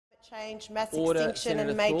change, mass Order, extinction Senator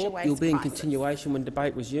and major Thorpe. waste You'll be in crisis. continuation when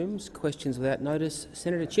debate resumes. Questions without notice.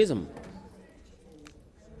 Senator Chisholm.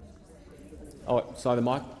 Oh, sorry, the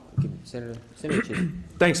mic. Senator Chisholm.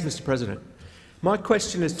 Thanks, Mr President. My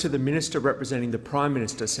question is to the Minister representing the Prime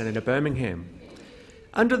Minister, Senator Birmingham.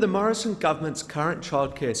 Under the Morrison government's current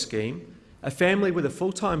childcare scheme, a family with a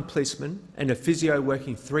full-time policeman and a physio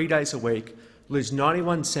working 3 days a week lose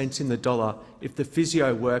 91 cents in the dollar if the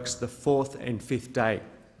physio works the fourth and fifth day.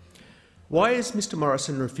 Why is Mr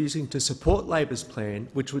Morrison refusing to support Labor's plan,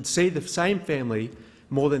 which would see the same family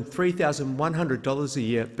more than $3,100 a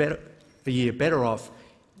year better off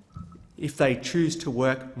if they choose to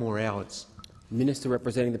work more hours? Minister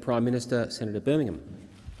representing the Prime Minister, Senator Birmingham.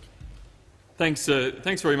 Thanks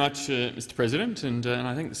very much, Mr President, and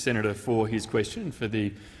I thank the senator for his question, for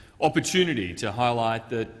the opportunity to highlight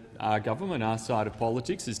that our government, our side of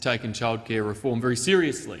politics, has taken childcare reform very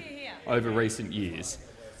seriously over recent years.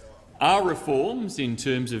 Our reforms, in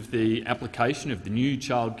terms of the application of the new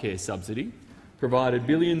childcare subsidy, provided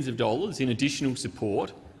billions of dollars in additional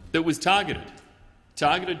support that was targeted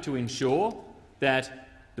to ensure that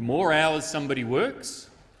the more hours somebody works,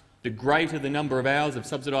 the greater the number of hours of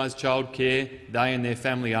subsidised childcare they and their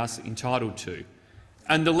family are entitled to.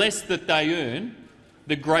 And the less that they earn,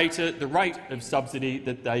 the greater the rate of subsidy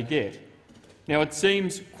that they get. Now, it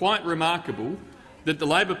seems quite remarkable that the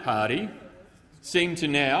Labor Party seem to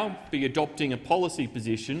now be adopting a policy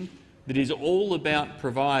position that is all about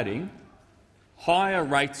providing higher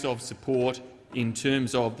rates of support in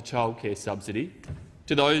terms of the childcare subsidy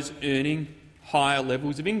to those earning higher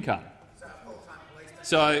levels of income.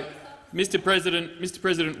 So, Mr.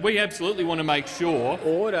 President, we absolutely want to make sure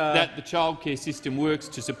that the childcare system works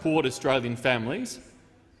to support Australian families,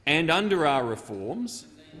 and under our reforms,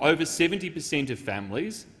 over 70% of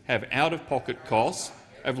families have out-of-pocket costs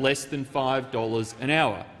of less than $5 an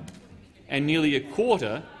hour, and nearly a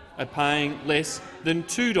quarter are paying less than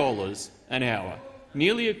 $2 an hour.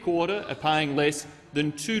 Nearly a quarter are paying less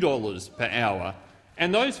than $2 per hour.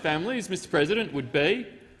 And those families, Mr. President, would be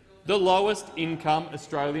the lowest income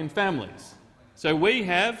Australian families. So we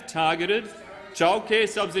have targeted childcare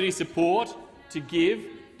subsidy support to give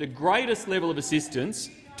the greatest level of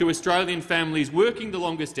assistance to Australian families working the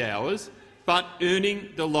longest hours but earning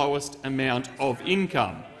the lowest amount of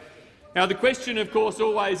income. Now, the question, of course,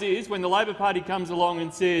 always is, when the Labor Party comes along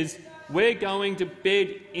and says we're going to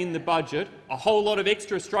bed in the budget a whole lot of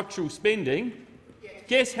extra structural spending,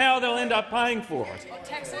 guess how they'll end up paying for it?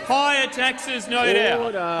 Higher taxes, no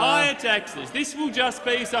doubt. Higher taxes. This will just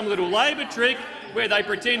be some little Labor trick where they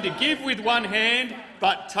pretend to give with one hand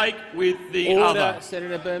but take with the other.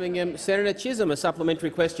 Senator Birmingham. Senator Chisholm, a supplementary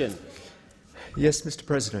question. Yes, Mr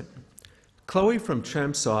President. Chloe from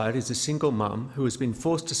Chermside is a single mum who has been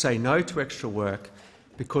forced to say no to extra work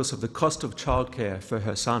because of the cost of childcare for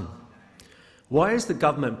her son. Why is the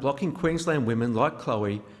government blocking Queensland women like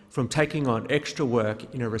Chloe from taking on extra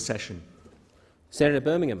work in a recession? Senator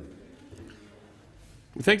Birmingham.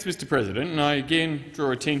 Thanks, Mr President. And I again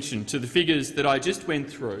draw attention to the figures that I just went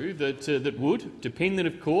through that would, dependent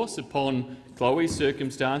of course upon Chloe's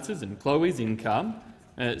circumstances and Chloe's income,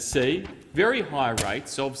 see very high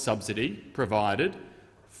rates of subsidy provided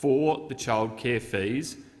for the childcare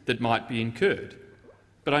fees that might be incurred.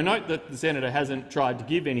 But I note that the senator hasn't tried to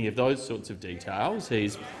give any of those sorts of details.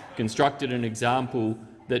 He's constructed an example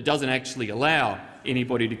that doesn't actually allow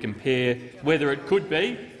anybody to compare whether it could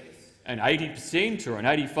be an 80% or an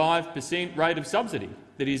 85% rate of subsidy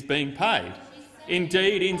that is being paid.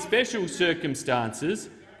 Indeed, in special circumstances,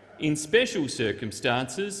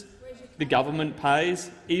 the government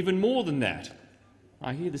pays even more than that.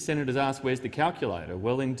 I hear the senators ask, where's the calculator?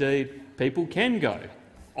 Well, indeed, people can go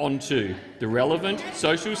onto the relevant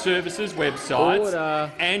social services websites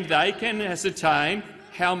and they can ascertain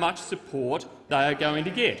how much support they are going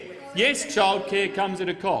to get. Yes, childcare comes at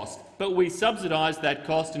a cost, but we subsidise that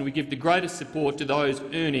cost and we give the greatest support to those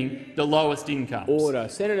earning the lowest incomes. Order.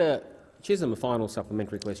 Senator Chisholm, a final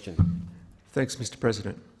supplementary question. Thanks, Mr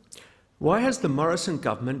President. Why has the Morrison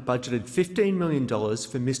government budgeted $15 million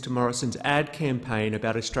for Mr Morrison's ad campaign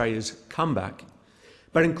about Australia's comeback,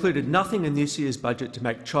 but included nothing in this year's budget to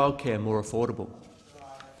make childcare more affordable?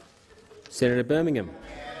 Senator Birmingham.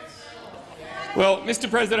 Well, Mr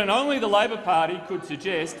President, only the Labor Party could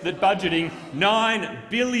suggest that budgeting $9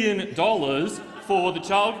 billion for the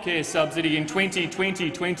childcare subsidy in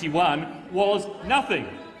 2020-21 was nothing.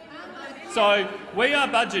 So we are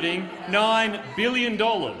budgeting $9 billion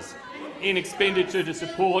in expenditure to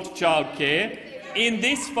support childcare in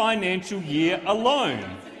this financial year alone.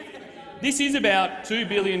 this is about $2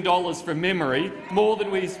 billion from memory, more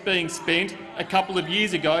than was being spent a couple of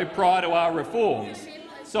years ago prior to our reforms.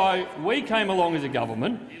 So we came along as a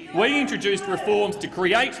government, we introduced reforms to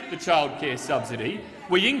create the childcare subsidy,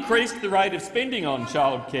 we increased the rate of spending on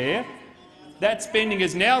childcare. That spending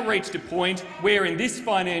has now reached a point where in this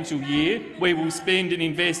financial year we will spend and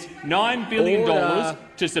invest $9 billion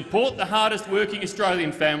to support the hardest working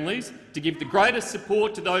Australian families, to give the greatest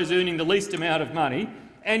support to those earning the least amount of money,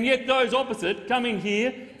 and yet those opposite come in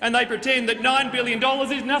here and they pretend that $9 billion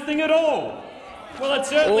is nothing at all. Well, it's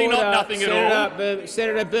certainly not nothing at all.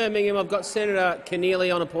 Senator Birmingham, I've got Senator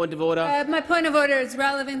Keneally on a point of order. My point of order is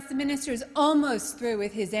relevance. The minister is almost through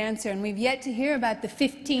with his answer, and we've yet to hear about the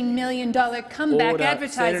 $15 million comeback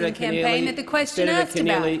advertising campaign that the question asked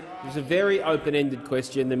about. It was a very open-ended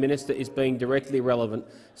question. The minister is being directly relevant.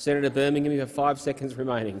 Senator Birmingham, you have 5 seconds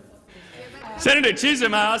remaining. Senator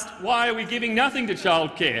Chisholm asked, why are we giving nothing to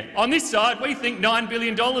childcare? On this side, we think $9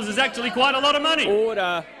 billion is actually quite a lot of money.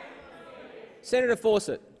 Order. Senator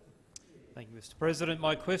Fawcett. Thank you, Mr President.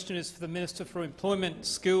 My question is for the Minister for Employment,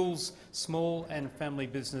 Skills, Small and Family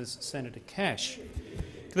Business, Senator Cash.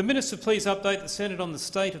 Can the Minister please update the Senate on the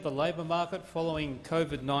state of the labour market following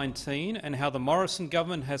COVID-19 and how the Morrison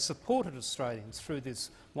government has supported Australians through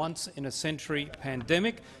this once-in-a-century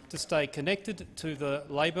pandemic to stay connected to the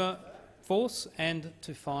labour force and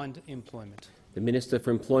to find employment? The Minister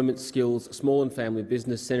for Employment, Skills, Small and Family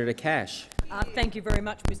Business, Senator Cash. Thank you very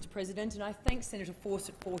much, Mr President, and I thank Senator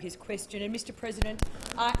Fawcett for his question. And, Mr President,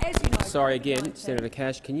 as you know— Sorry again, Senator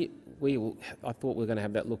Cash. Can you? I thought we were going to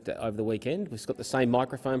have that looked at over the weekend. We've got the same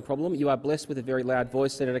microphone problem. You are blessed with a very loud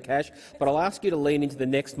voice, Senator Cash, but I'll ask you to lean into the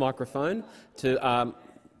next microphone and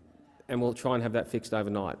we'll try and have that fixed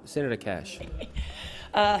overnight. Senator Cash.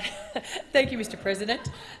 Thank you, Mr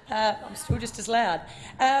President. I'm still just as loud.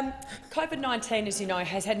 COVID-19, as you know,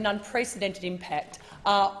 has had an unprecedented impact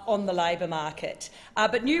on the labour market.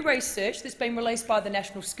 But new research that's been released by the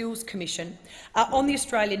National Skills Commission on the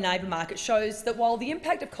Australian labour market shows that while the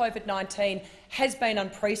impact of COVID-19 has been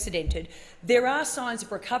unprecedented, there are signs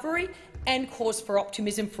of recovery and cause for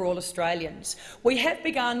optimism for all Australians. We have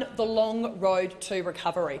begun the long road to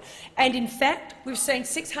recovery, and in fact we've seen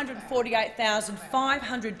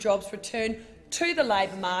 648,500 jobs return to the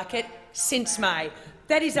labour market since May.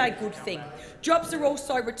 That is a good thing. Jobs are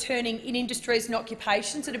also returning in industries and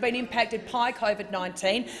occupations that have been impacted by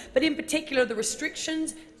COVID-19, but in particular the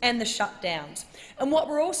restrictions and the shutdowns. And what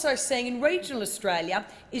we're also seeing in regional Australia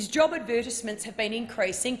is job advertisements have been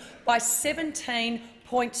increasing by 17.6%.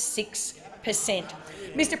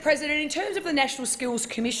 Mr President, in terms of the National Skills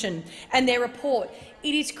Commission and their report,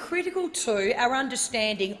 it is critical to our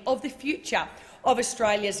understanding of the future of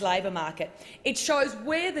Australia's labour market. It shows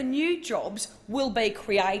where the new jobs will be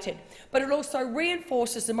created, but it also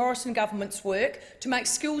reinforces the Morrison government's work to make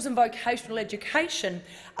skills and vocational education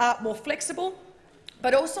more flexible,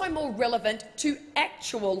 but also more relevant to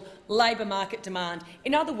actual labour market demand.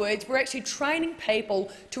 In other words, we're actually training people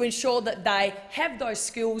to ensure that they have those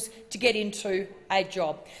skills to get into a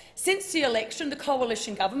job. Since the election, the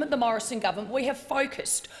coalition government, the Morrison government, we have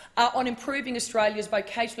focused on improving Australia's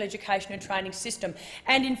vocational education and training system.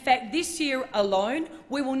 And in fact, this year alone,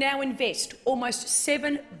 we will now invest almost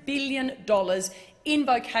 $7 billion in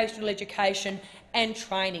vocational education and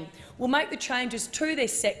training. We'll make the changes to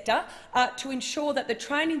this sector to ensure that the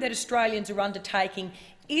training that Australians are undertaking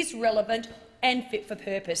is relevant and fit for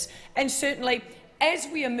purpose. And certainly, as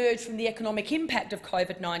we emerge from the economic impact of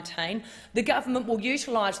COVID-19, the government will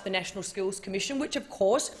utilise the National Skills Commission, which of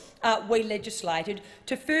course we legislated,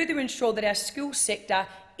 to further ensure that our skills sector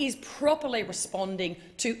is properly responding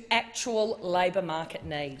to actual labour market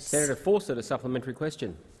needs. Senator Fawcett, a supplementary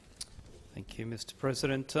question. Thank you, Mr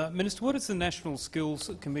President. Minister, what has the National Skills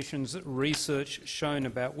Commission's research shown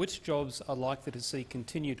about which jobs are likely to see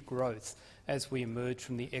continued growth as we emerge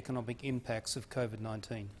from the economic impacts of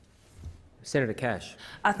COVID-19? Senator Cash.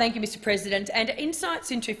 Thank you, Mr President. And insights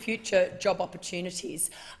into future job opportunities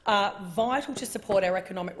are vital to support our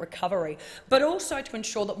economic recovery, but also to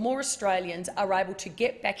ensure that more Australians are able to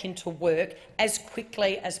get back into work as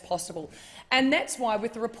quickly as possible. And that's why,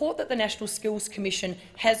 with the report that the National Skills Commission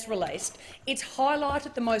has released, it's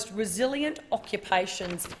highlighted the most resilient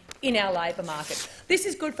occupations in our labour market. This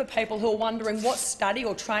is good for people who are wondering what study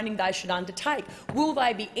or training they should undertake. Will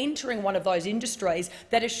they be entering one of those industries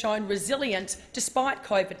that has shown resilience despite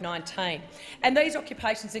COVID-19? And these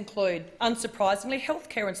occupations include, unsurprisingly,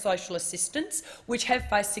 healthcare and social assistance, which have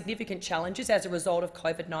faced significant challenges as a result of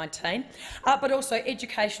COVID-19, but also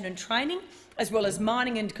education and training, as well as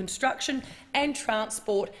mining and construction, and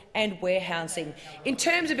transport and warehousing. In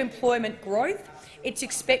terms of employment growth, it's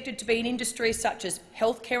expected to be in industries such as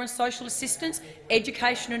healthcare and social assistance,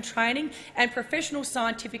 education and training, and professional,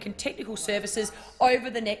 scientific and technical services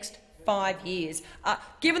over the next 5 years.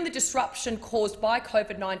 Given the disruption caused by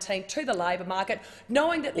COVID-19 to the labour market,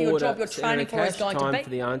 knowing that your job you're training for is going to be— Time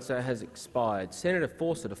for the answer has expired. Senator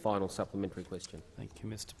Fawcett, a final supplementary question. Thank you,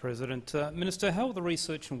 Mr President. Minister, how will the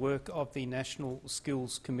research and work of the National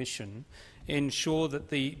Skills Commission ensure that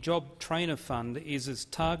the Job Trainer Fund is as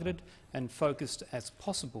targeted and focused as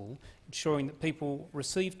possible, ensuring that people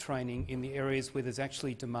receive training in the areas where there's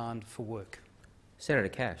actually demand for work? Senator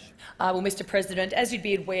Cash. Well, Mr President, as you'd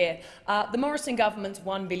be aware, the Morrison government's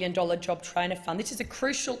 $1 billion Job Trainer Fund, this is a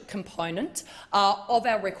crucial component of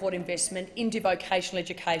our record investment into vocational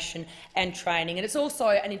education and training, and it's also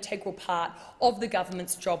an integral part of the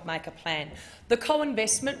government's Job Maker plan. The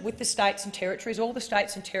co-investment with the states and territories, all the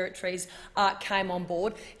states and territories came on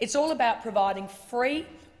board. It's all about providing free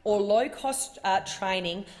or low-cost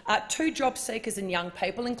training to job seekers and young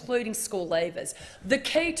people, including school leavers. The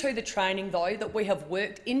key to the training, though, that we have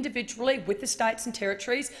worked individually with the states and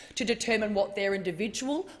territories to determine what their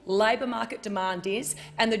individual labour market demand is,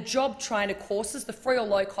 and the job trainer courses, the free or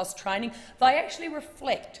low-cost training, they actually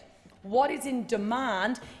reflect what is in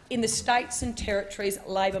demand in the states and territories'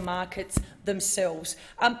 labour markets themselves.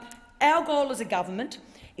 Our goal as a government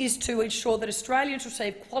is to ensure that Australians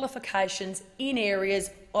receive qualifications in areas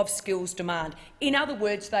of skills demand. In other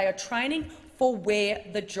words, they are training for where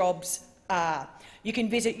the jobs are. You can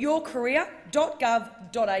visit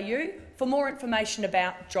yourcareer.gov.au for more information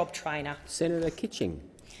about Job Trainer. Senator Kitching.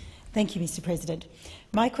 Thank you, Mr President.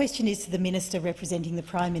 My question is to the Minister representing the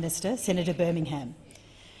Prime Minister, Senator Birmingham.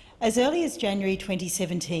 As early as January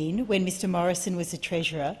 2017, when Mr Morrison was the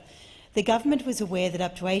Treasurer, the government was aware that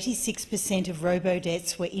up to 86% of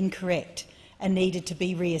robo-debts were incorrect and needed to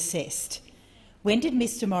be reassessed. When did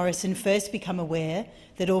Mr Morrison first become aware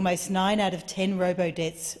that almost 9 out of 10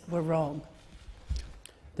 robo-debts were wrong?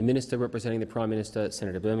 The Minister representing the Prime Minister,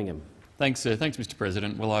 Senator Birmingham. Thanks, Mr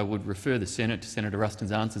President. Well, I would refer the Senate to Senator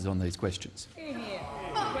Ruston's answers on these questions.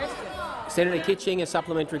 Senator Kitching, a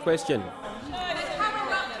supplementary question.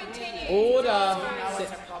 Order.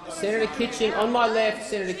 Senator Kitching, on my left,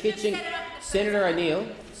 Senator Kitching. Senator O'Neill.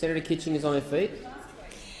 Senator Kitching is on her feet.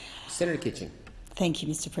 Senator Kitching. Thank you,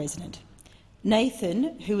 Mr President.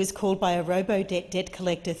 Nathan, who was called by a robo-debt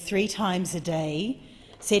collector 3 times a day,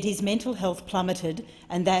 said his mental health plummeted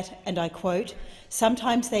and that, and I quote,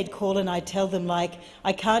 "Sometimes they'd call and I'd tell them, like,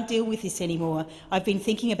 I can't deal with this anymore, I've been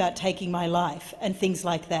thinking about taking my life," and things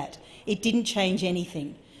like that. It didn't change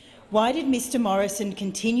anything. Why did Mr Morrison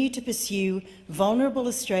continue to pursue vulnerable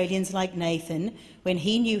Australians like Nathan when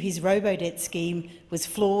he knew his robo-debt scheme was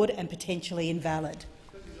flawed and potentially invalid?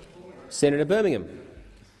 Senator Birmingham.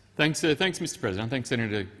 Thanks, Mr President. Thanks,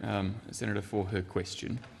 Senator, for her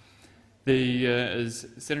question. As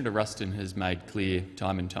Senator Ruston has made clear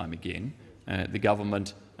time and time again, the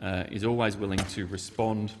government is always willing to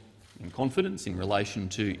respond in confidence in relation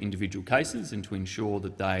to individual cases and to ensure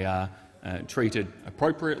that they are treated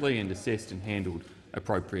appropriately and assessed and handled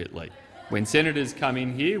appropriately. When senators come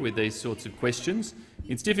in here with these sorts of questions,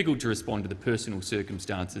 it's difficult to respond to the personal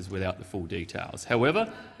circumstances without the full details.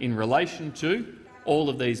 However, in relation to all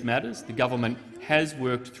of these matters, the government has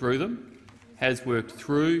worked through them, has worked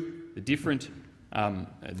through the different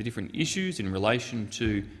issues in relation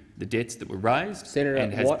to the debts that were raised, Senator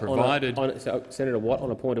and has provided— Senator Watt,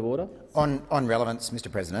 on a point of order. On relevance,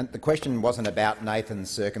 Mr President, the question wasn't about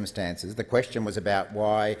Nathan's circumstances. The question was about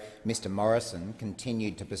why Mr Morrison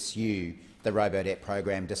continued to pursue the robo-debt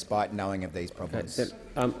program despite knowing of these problems.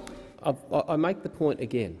 Okay, I make the point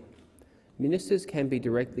again. Ministers can be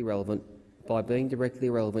directly relevant by being directly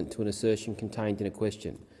relevant to an assertion contained in a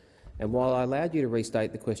question. And while I allowed you to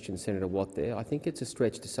restate the question, Senator Watt, there, I think it's a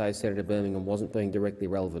stretch to say Senator Birmingham wasn't being directly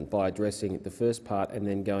relevant by addressing the first part and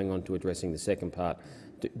then going on to addressing the second part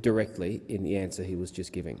directly in the answer he was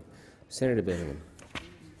just giving. Senator Birmingham.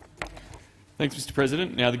 Thanks, Mr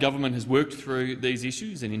President. Now, the government has worked through these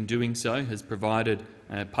issues and in doing so has provided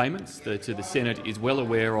payments that the Senate is well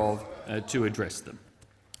aware of to address them.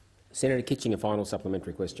 Senator Kitching, a final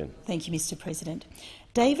supplementary question. Thank you, Mr President.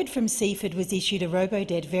 David from Seaford was issued a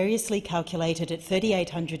robo-debt variously calculated at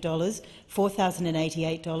 $3,800,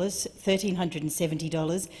 $4,088,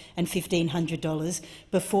 $1,370 and $1,500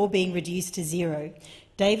 before being reduced to zero.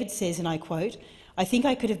 David says, and I quote, "I think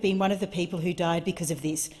I could have been one of the people who died because of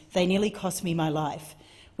this. They nearly cost me my life."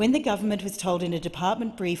 When the government was told in a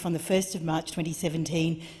department brief on the 1st of March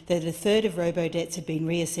 2017 that a third of robo-debts had been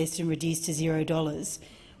reassessed and reduced to $0,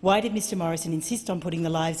 why did Mr Morrison insist on putting the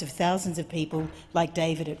lives of thousands of people like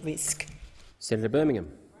David at risk? Senator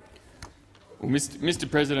Birmingham. Well, Mr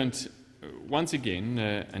President, once again,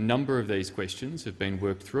 a number of these questions have been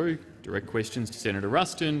worked through, direct questions to Senator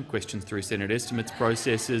Ruston, questions through Senate estimates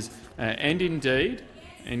processes, and indeed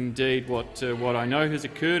what I know has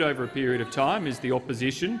occurred over a period of time is the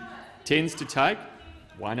opposition tends to take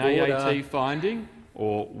one AAT finding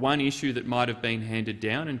or one issue that might have been handed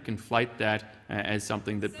down and conflate that as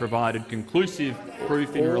something that provided conclusive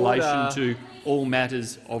proof in relation to all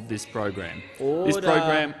matters of this program. This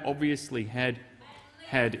program obviously had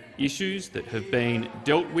issues that have been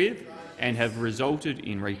dealt with and have resulted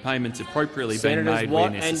in repayments appropriately being made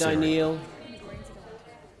where necessary. Senators Watt and O'Neill.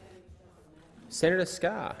 Senator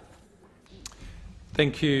Scarr.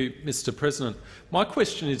 Thank you, Mr President. My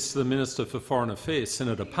question is to the Minister for Foreign Affairs,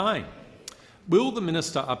 Senator Payne. Will the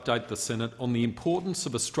minister update the Senate on the importance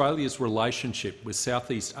of Australia's relationship with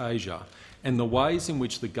Southeast Asia and the ways in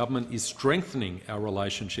which the government is strengthening our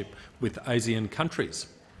relationship with ASEAN countries?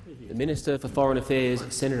 The Minister for Foreign Affairs,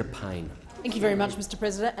 Senator Payne. Thank you very much, Mr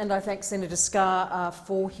President, and I thank Senator Scarr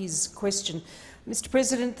for his question. Mr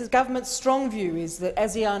President, the government's strong view is that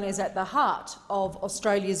ASEAN is at the heart of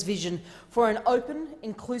Australia's vision for an open,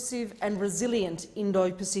 inclusive and resilient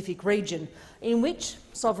Indo-Pacific region in which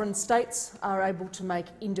sovereign states are able to make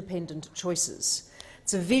independent choices.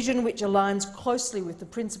 It's a vision which aligns closely with the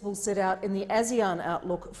principles set out in the ASEAN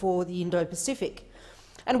Outlook for the Indo-Pacific.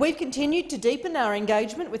 And we've continued to deepen our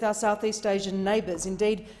engagement with our Southeast Asian neighbours.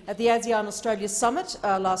 Indeed, at the ASEAN-Australia Summit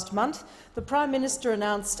last month, the Prime Minister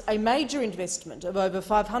announced a major investment of over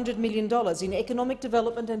 $500 million in economic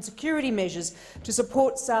development and security measures to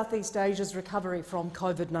support Southeast Asia's recovery from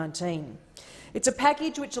COVID-19. It's a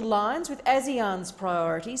package which aligns with ASEAN's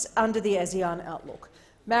priorities under the ASEAN Outlook: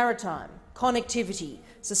 maritime, connectivity,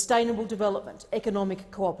 sustainable development,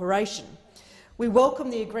 economic cooperation. We welcome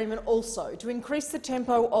the agreement also to increase the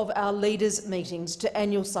tempo of our leaders' meetings to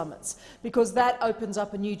annual summits, because that opens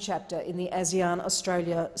up a new chapter in the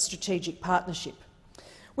ASEAN-Australia strategic partnership.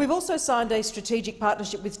 We've also signed a strategic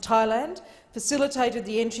partnership with Thailand, facilitated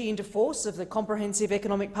the entry into force of the Comprehensive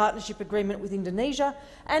Economic Partnership Agreement with Indonesia,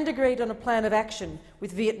 and agreed on a plan of action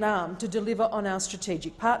with Vietnam to deliver on our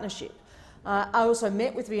strategic partnership. I also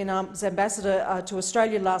met with Vietnam's ambassador to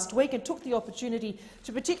Australia last week and took the opportunity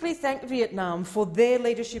to particularly thank Vietnam for their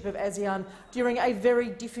leadership of ASEAN during a very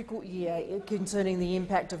difficult year concerning the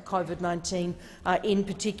impact of COVID-19 in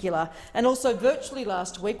particular. And also virtually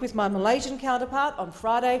last week with my Malaysian counterpart on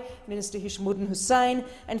Friday, Minister Hishamuddin Hussein,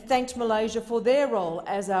 and thanked Malaysia for their role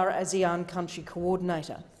as our ASEAN country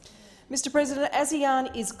coordinator. Mr President,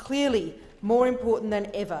 ASEAN is clearly more important than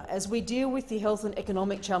ever as we deal with the health and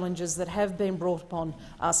economic challenges that have been brought upon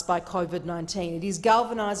us by COVID-19. It is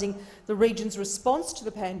galvanising the region's response to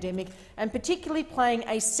the pandemic and particularly playing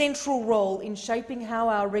a central role in shaping how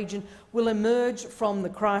our region will emerge from the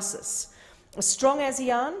crisis. A strong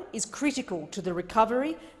ASEAN is critical to the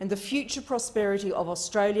recovery and the future prosperity of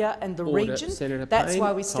Australia and the region. Senator That's Payne,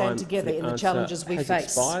 why we stand together in the challenges we face.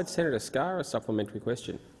 Expired. Senator Scarr, a supplementary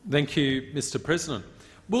question. Thank you, Mr President.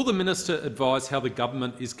 Will the minister advise how the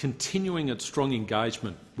government is continuing its strong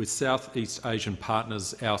engagement with Southeast Asian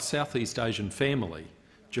partners, our Southeast Asian family,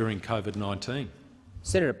 during COVID-19?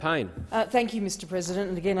 Senator Payne. Thank you, Mr President.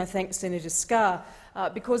 And again, I thank Senator Scarr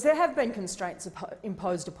because there have been constraints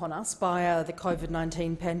imposed upon us by the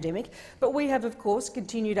COVID-19 pandemic, but we have, of course,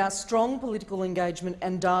 continued our strong political engagement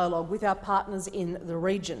and dialogue with our partners in the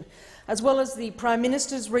region. As well as the Prime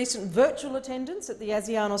Minister's recent virtual attendance at the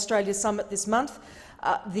ASEAN-Australia Summit this month,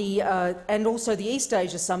 and also the East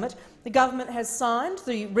Asia Summit, the government has signed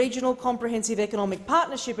the Regional Comprehensive Economic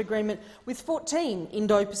Partnership Agreement with 14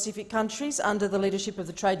 Indo-Pacific countries under the leadership of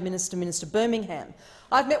the Trade Minister, Minister Birmingham.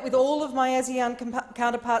 I've met with all of my ASEAN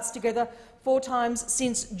counterparts together 4 times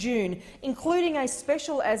since June, including a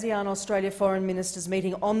special ASEAN-Australia Foreign Ministers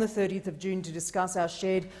meeting on the 30th of June to discuss our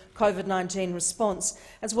shared COVID-19 response,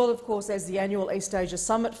 as well, of course, as the annual East Asia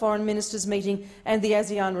Summit Foreign Ministers meeting and the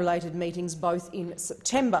ASEAN-related meetings, both in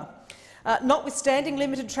September. Notwithstanding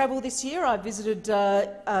limited travel this year, I visited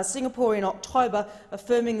Singapore in October,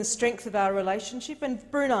 affirming the strength of our relationship, and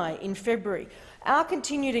Brunei in February. Our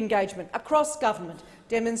continued engagement across government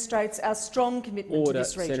demonstrates our strong commitment to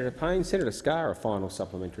this region. Senator Payne. Senator Scarr, a final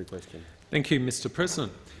supplementary question. Thank you, Mr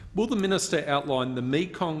President. Will the minister outline the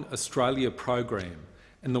Mekong Australia program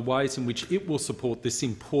and the ways in which it will support this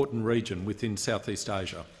important region within Southeast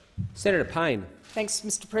Asia? Senator Payne. Thanks,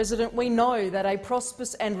 Mr President. We know that a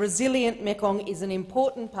prosperous and resilient Mekong is an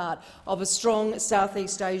important part of a strong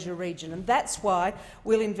Southeast Asia region, and that's why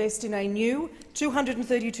we'll invest in a new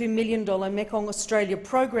 $232 million Mekong Australia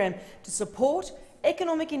program to support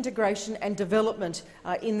economic integration and development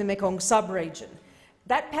in the Mekong sub-region.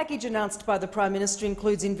 That package announced by the Prime Minister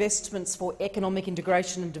includes investments for economic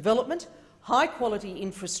integration and development, high-quality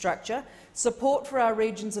infrastructure, support for our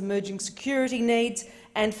region's emerging security needs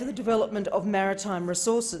and for the development of maritime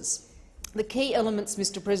resources. The key elements,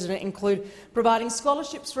 Mr President, include providing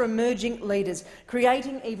scholarships for emerging leaders,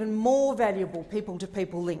 creating even more valuable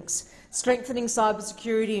people-to-people links, strengthening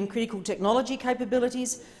cybersecurity and critical technology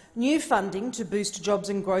capabilities, new funding to boost jobs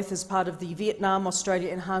and growth as part of the Vietnam-Australia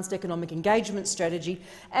Enhanced Economic Engagement Strategy,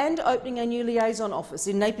 and opening a new liaison office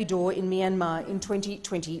in Naypyidaw in Myanmar in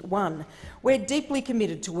 2021. We're deeply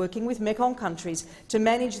committed to working with Mekong countries to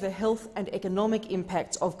manage the health and economic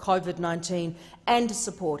impacts of COVID-19 and to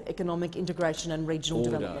support economic integration and regional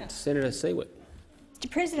development. Senator Siewert.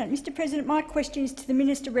 Mr President, my question is to the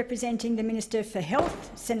Minister representing the Minister for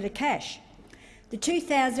Health, Senator Cash. The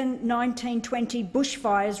 2019-20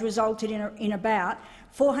 bushfires resulted in about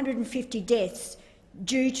 450 deaths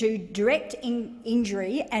due to direct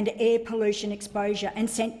injury and air pollution exposure, and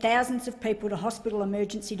sent thousands of people to hospital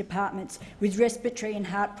emergency departments with respiratory and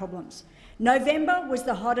heart problems. November was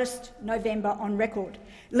the hottest November on record.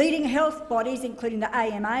 Leading health bodies, including the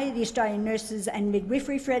AMA, the Australian Nurses and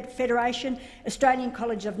Midwifery Federation, Australian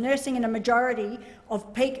College of Nursing and a majority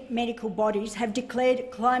of peak medical bodies, have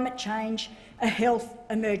declared climate change a health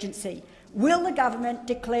emergency. Will the government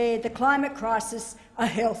declare the climate crisis a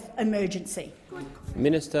health emergency?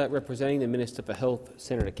 Minister representing the Minister for Health,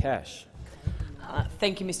 Senator Cash.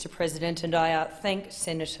 Thank you, Mr President, and I thank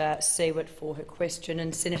Senator Siewert for her question.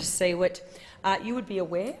 And Senator Siewert, you would be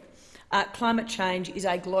aware climate change is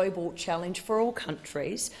a global challenge for all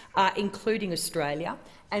countries, including Australia,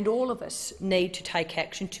 and all of us need to take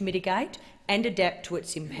action to mitigate and adapt to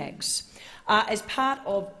its impacts. As part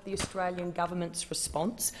of the Australian government's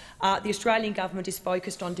response, the Australian government is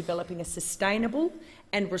focused on developing a sustainable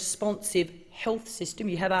and responsive health system.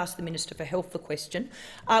 You have asked the Minister for Health the question,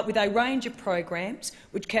 with a range of programs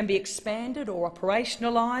which can be expanded or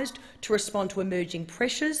operationalised to respond to emerging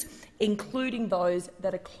pressures, including those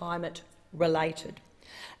that are climate-related.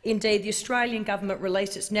 Indeed, the Australian government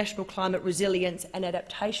released its National Climate Resilience and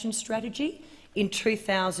Adaptation Strategy in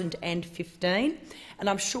 2015, and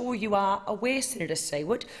I'm sure you are aware, Senator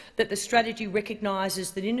Siewert, that the strategy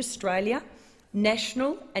recognises that in Australia,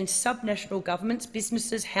 national and subnational governments,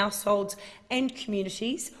 businesses, households and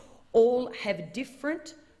communities all have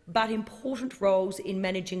different but important roles in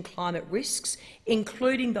managing climate risks,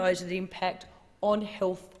 including those that impact on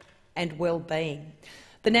health and well-being.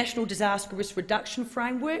 The National Disaster Risk Reduction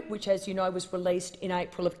Framework, which, as you know, was released in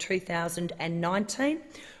April of 2019,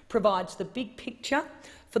 provides the big picture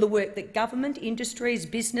for the work that government, industries,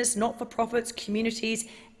 business, not-for-profits, communities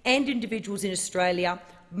and individuals in Australia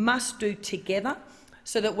must do together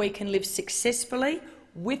so that we can live successfully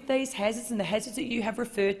with these hazards and the hazards that you have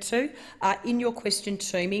referred to in your question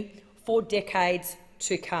to me for decades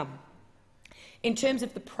to come. In terms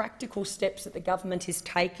of the practical steps that the government is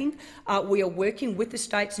taking, we are working with the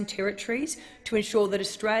states and territories to ensure that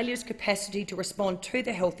Australia's capacity to respond to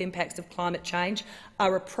the health impacts of climate change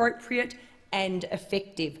are appropriate and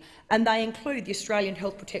effective. And they include the Australian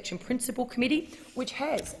Health Protection Principle Committee, which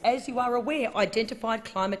has, as you are aware, identified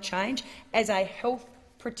climate change as a health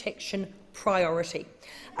protection priority.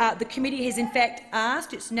 The committee has in fact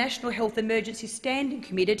asked its National Health Emergency Standing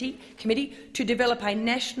Committee to develop a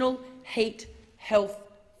national heat health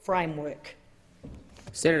framework.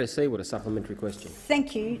 Senator Siewert, a supplementary question.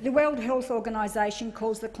 Thank you. The World Health Organisation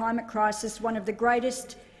calls the climate crisis one of the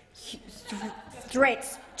greatest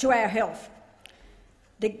threats to our health.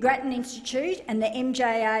 The Grattan Institute and the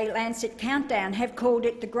MJA Lancet Countdown have called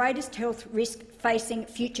it the greatest health risk facing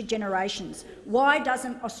future generations. Why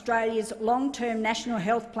doesn't Australia's long-term national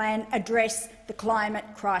health plan address the climate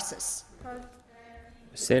crisis?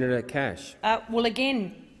 Senator Cash. Well,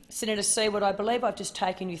 again, Senator Siewert, I believe I've just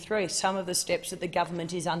taken you through some of the steps that the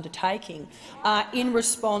government is undertaking in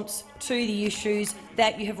response to the issues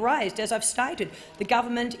that you have raised. As I've stated, the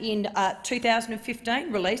government in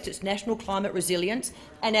 2015 released its National Climate Resilience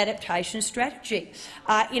and Adaptation Strategy.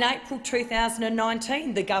 In April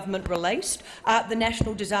 2019, the government released the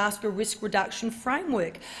National Disaster Risk Reduction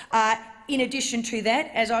Framework. In addition to that,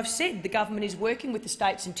 as I've said, the government is working with the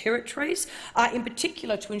states and territories, in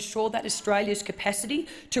particular to ensure that Australia's capacity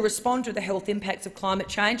to respond to the health impacts of climate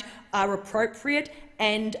change are appropriate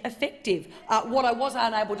and effective. What I was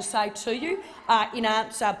unable to say to you in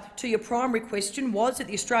answer to your primary question was that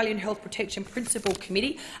the Australian Health Protection Principle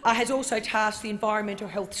Committee has also tasked the Environmental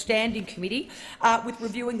Health Standing Committee with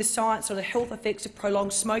reviewing the science on the health effects of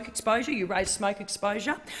prolonged smoke exposure. You raised smoke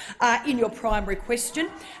exposure in your primary question,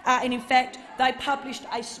 and in fact they published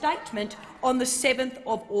a statement on the 7th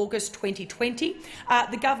of August 2020.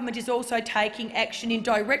 The government is also taking action in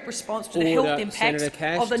direct response to the health impacts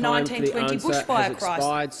of the 1920 bushfire crisis.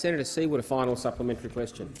 Senator Siewert, a final supplementary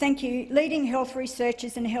question. Thank you. Leading health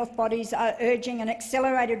researchers and health bodies are urging an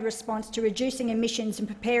accelerated response to reducing emissions and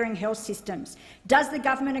preparing health systems. Does the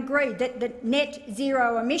government agree that net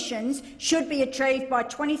zero emissions should be achieved by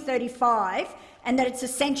 2035 and that it's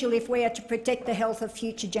essential if we are to protect the health of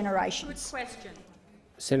future generations? Good question.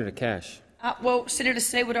 Senator Cash. Well, Senator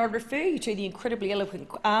Siewert, I refer you to the incredibly eloquent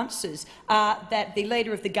answers that the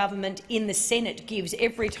Leader of the Government in the Senate gives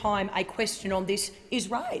every time a question on this is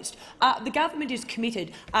raised. The government is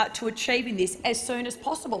committed to achieving this as soon as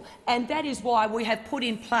possible, and that is why we have put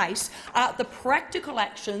in place the practical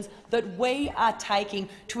actions that we are taking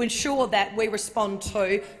to ensure that we respond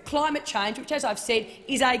to climate change, which, as I've said,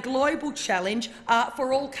 is a global challenge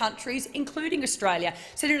for all countries, including Australia.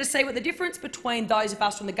 Senator Siewert, the difference between those of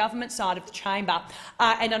us on the government side of the chamber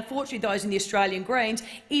and unfortunately those in the Australian Greens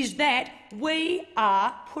is that we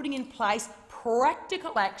are putting in place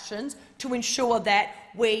practical actions to ensure that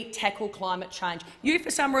we tackle climate change. You,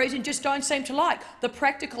 for some reason, just don't seem to like the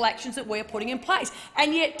practical actions that we are putting in place.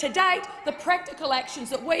 And yet, to date, the practical actions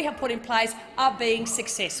that we have put in place are being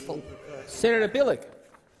successful. Senator Billick.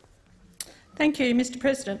 Thank you, Mr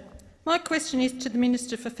President. My question is to the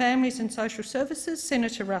Minister for Families and Social Services,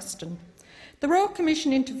 Senator Ruston. The Royal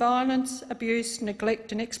Commission into Violence, Abuse,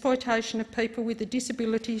 Neglect and Exploitation of People with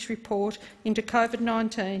Disabilities report into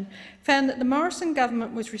COVID-19 found that the Morrison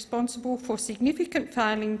government was responsible for significant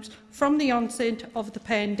failings from the onset of the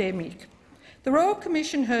pandemic. The Royal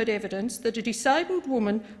Commission heard evidence that a disabled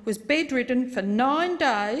woman was bedridden for 9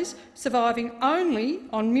 days, surviving only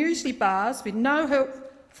on muesli bars with no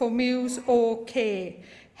help for meals or care.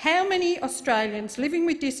 How many Australians living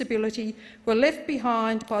with disability were left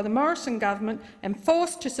behind by the Morrison government and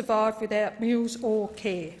forced to survive without meals or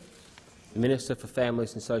care? The Minister for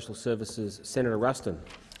Families and Social Services, Senator Ruston.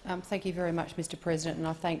 Thank you very much, Mr President, and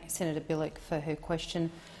I thank Senator Billick for her question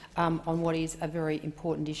on what is a very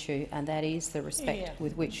important issue, and that is the respect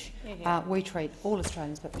with which we treat all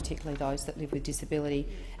Australians, but particularly those that live with disability.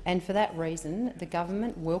 And for that reason, the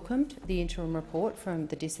government welcomed the interim report from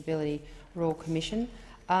the Disability Royal Commission,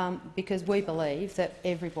 because we believe that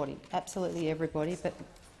everybody, absolutely everybody, but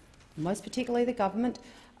most particularly the government,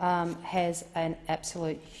 has an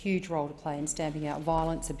absolute huge role to play in stamping out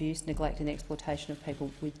violence, abuse, neglect and exploitation of people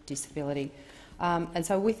with disability. And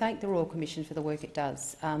so we thank the Royal Commission for the work it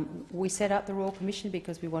does. We set up the Royal Commission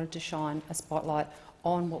because we wanted to shine a spotlight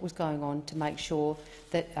on what was going on to make sure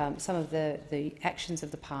that some of the actions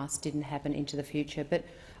of the past didn't happen into the future. But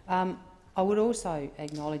I would also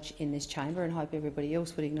acknowledge in this chamber, and hope everybody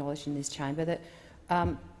else would acknowledge in this chamber, that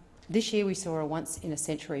this year we saw a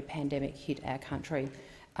once-in-a-century pandemic hit our country,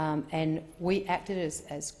 and we acted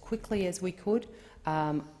as quickly as we could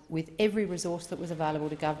with every resource that was available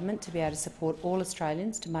to government to be able to support all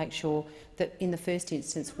Australians, to make sure that in the first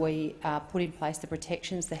instance we put in place the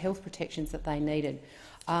protections, the health protections that they needed.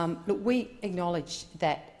 Look, we acknowledge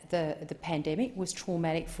that the pandemic was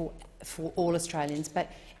traumatic for all Australians, but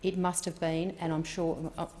it must have been, and I'm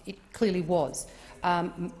sure it clearly was,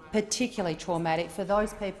 particularly traumatic for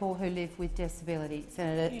those people who live with disability,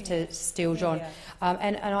 Senator Steele-John,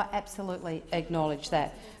 and I absolutely acknowledge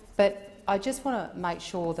that. But I just want to make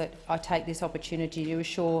sure that I take this opportunity to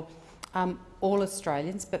assure all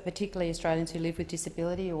Australians, but particularly Australians who live with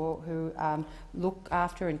disability or who look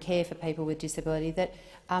after and care for people with disability, that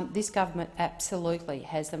this government absolutely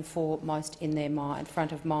has them foremost in their mind,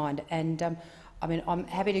 front of mind. And I mean, I'm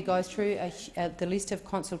happy to go through the list of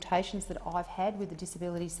consultations that I've had with the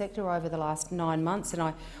disability sector over the last 9 months, and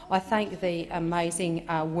I thank the amazing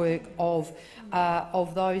work of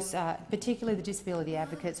those, particularly the disability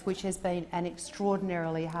advocates, which has been an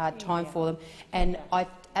extraordinarily hard time for them. And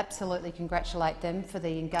absolutely congratulate them for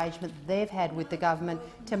the engagement they've had with the government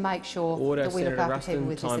to make sure that we look after people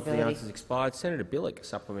with disability. Time for the answers expired. Senator Billick, a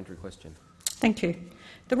supplementary question. Thank you.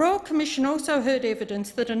 The Royal Commission also heard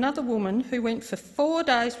evidence that another woman who went for 4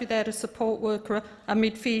 days without a support worker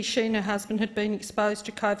amid fears she and her husband had been exposed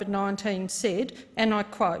to COVID-19 said, and I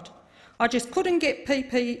quote, "I just couldn't get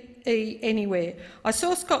PPE anywhere. I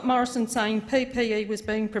saw Scott Morrison saying PPE was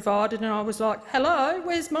being provided and I was like, hello,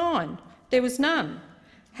 where's mine? There was none."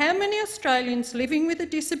 How many Australians living with a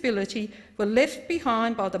disability were left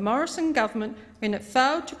behind by the Morrison government when it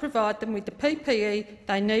failed to provide them with the PPE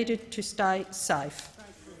they needed to stay safe?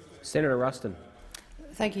 Senator Ruston.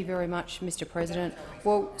 Thank you very much, Mr President.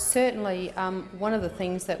 Well, certainly one of the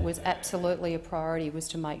things that was absolutely a priority was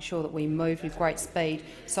to make sure that we moved with great speed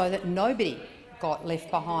so that nobody got left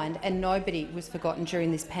behind and nobody was forgotten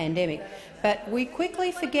during this pandemic. But we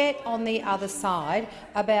quickly forget on the other side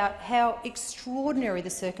about how extraordinary the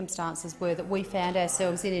circumstances were that we found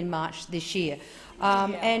ourselves in March this year.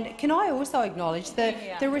 And can I also acknowledge the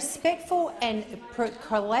respectful and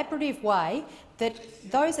collaborative way that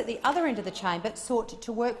those at the other end of the chamber sought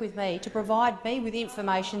to work with me to provide me with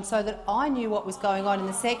information so that I knew what was going on in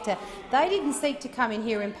the sector. They didn't seek to come in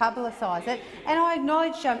here and publicise it, and I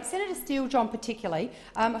acknowledge Senator Steele-John particularly,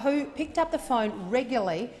 who picked up the phone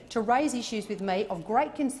regularly to raise issues with me of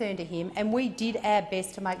great concern to him, and we did our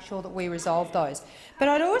best to make sure that we resolved those. But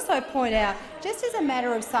I'd also point out, just as a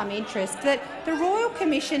matter of some interest, that the Royal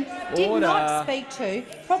Commission did not speak to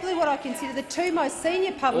probably what I consider the two most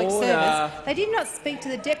senior public servants. They did not speak to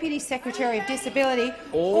the Deputy Secretary of Disability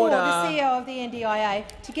or the CEO of the NDIA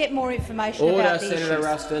to get more information about the Senator issues.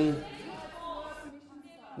 Ruston.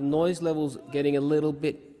 The noise level's getting a little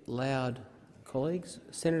bit loud, colleagues.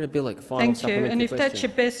 Senator Billick, final Thank you. And if that's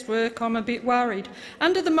your best work, I'm a bit worried.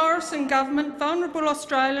 Under the Morrison government, vulnerable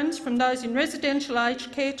Australians, from those in residential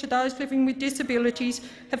aged care to those living with disabilities,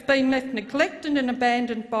 have been left neglected and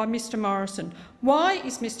abandoned by Mr Morrison. Why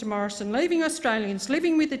is Mr Morrison leaving Australians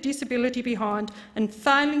living with a disability behind and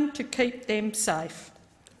failing to keep them safe?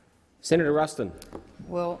 Senator Ruston.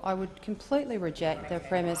 Well, I would completely reject the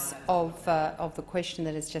premise of the question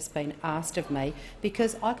that has just been asked of me,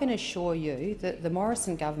 because I can assure you that the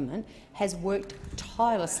Morrison government has worked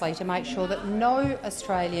tirelessly to make sure that no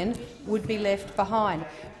Australian would be left behind.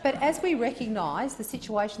 But as we recognise the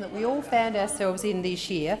situation that we all found ourselves in this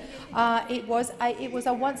year, it was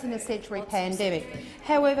a once-in-a-century pandemic.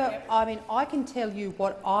 However, I can tell you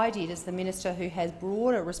what I did as the minister who has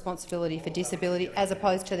broader responsibility for disability as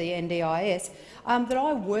opposed to the NDIS, that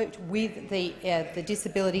I worked with the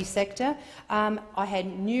disability sector. I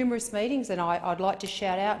had numerous meetings, and I'd like to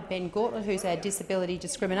shout out Ben Gauntlett, who's our Disability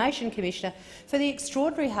Discrimination Commissioner, for the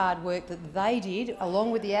extraordinary hard work that they did, along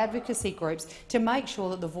with the advocacy groups, to make sure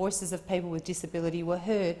that the voices of people with disability were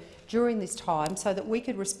heard during this time so that we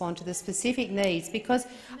could respond to the specific needs, because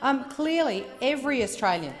clearly every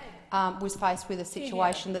Australian was faced with a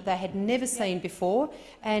situation that they had never seen before,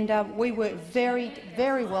 and we worked very,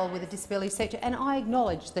 very well with the disability sector, and I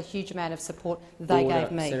acknowledge the huge amount of support they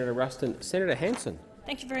gave me. Senator Ruston. Senator Hansard.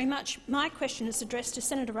 Thank you very much. My question is addressed to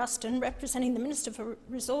Senator Ruston, representing the Minister for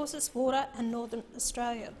Resources, Water and Northern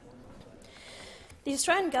Australia. The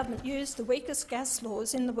Australian government used the weakest gas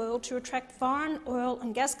laws in the world to attract foreign oil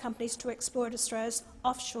and gas companies to exploit Australia's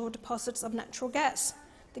offshore deposits of natural gas.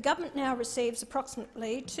 The government now receives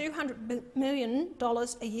approximately $200 million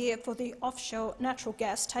a year for the offshore natural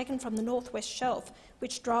gas taken from the North West Shelf,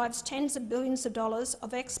 which drives tens of billions of dollars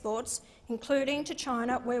of exports, including to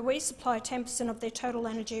China, where we supply 10% of their total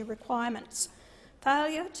energy requirements.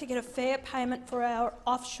 Failure to get a fair payment for our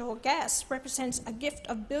offshore gas represents a gift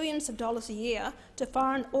of billions of dollars a year to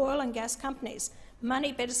foreign oil and gas companies,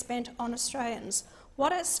 money better spent on Australians.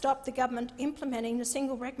 What has stopped the government implementing the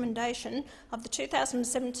single recommendation of the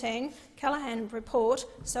 2017 Callaghan report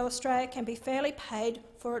so Australia can be fairly paid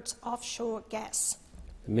for its offshore gas?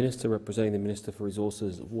 The Minister representing the Minister for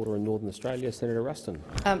Resources, Water and Northern Australia, Senator Ruston.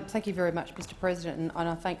 Thank you very much, Mr President, and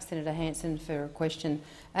I thank Senator Hansard for her question.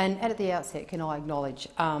 And at the outset, can I acknowledge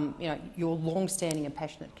your long-standing and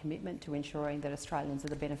passionate commitment to ensuring that Australians are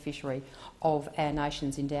the beneficiary of our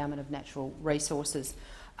nation's endowment of natural resources.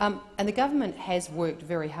 And the government has worked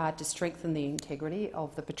very hard to strengthen the integrity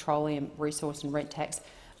of the petroleum resource and rent tax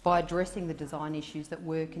by addressing the design issues that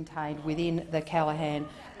were contained within the Callaghan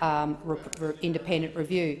independent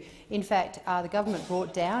review. In fact, the government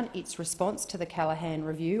brought down its response to the Callaghan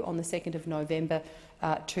review on the 2nd of November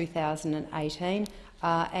 2018,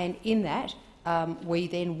 and in that we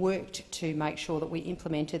then worked to make sure that we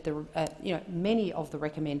implemented the, many of the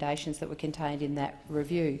recommendations that were contained in that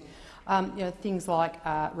review. Things like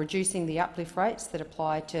reducing the uplift rates that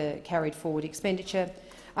apply to carried forward expenditure.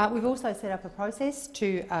 We've also set up a process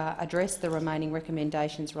to address the remaining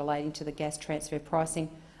recommendations relating to the gas transfer pricing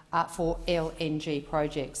for LNG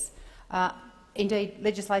projects. Indeed,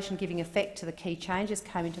 legislation giving effect to the key changes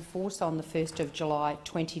came into force on the 1st of July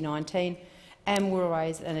 2019 and will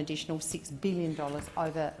raise an additional $6 billion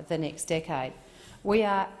over the next decade. We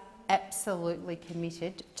are absolutely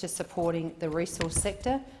committed to supporting the resource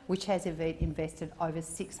sector, which has invested over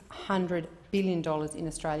 $600 billion in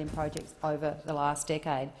Australian projects over the last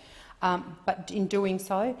decade. But in doing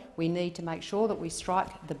so, we need to make sure that we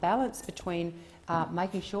strike the balance between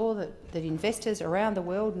making sure that investors around the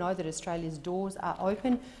world know that Australia's doors are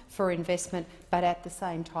open for investment, but at the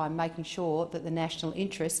same time making sure that the national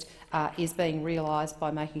interest is being realised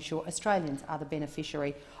by making sure Australians are the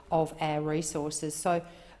beneficiary of our resources. So,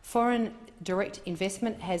 foreign direct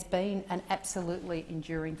investment has been an absolutely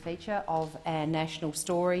enduring feature of our national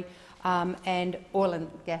story, and oil and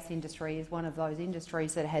gas industry is one of those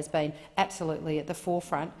industries that has been absolutely at the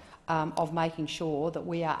forefront of making sure that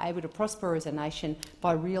we are able to prosper as a nation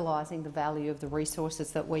by realising the value of the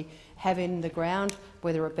resources that we have in the ground,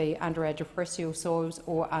 whether it be under our depressual soils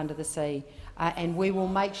or under the sea. And we will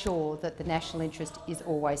make sure that the national interest is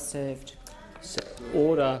always served.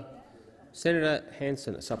 Order. Senator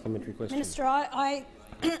Hansard, a supplementary question. Minister, I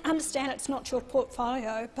understand it's not your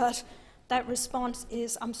portfolio, but that response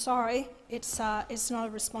is, I'm sorry, it's not a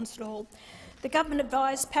response at all. The government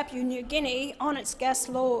advised Papua New Guinea on its gas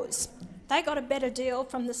laws. They got a better deal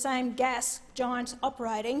from the same gas giants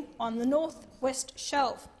operating on the northwest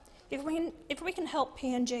shelf. If we can help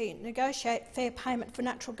PNG negotiate fair payment for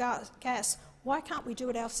natural gas, why can't we do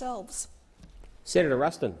it ourselves? Senator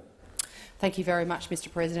Ruston. Thank you very much,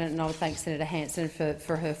 Mr President, and I would thank Senator Hansard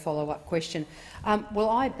for her follow-up question. Well,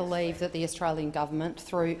 I believe that the Australian government,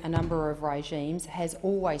 through a number of regimes, has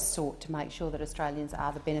always sought to make sure that Australians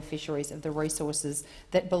are the beneficiaries of the resources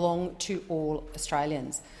that belong to all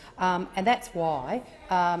Australians. And that's why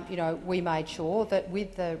we made sure that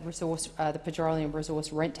with the petroleum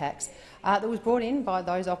resource rent tax that was brought in by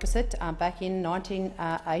those opposite back in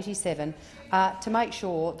 1987 to make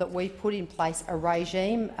sure that we put in place a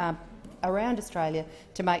regime around Australia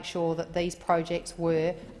to make sure that these projects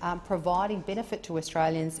were providing benefit to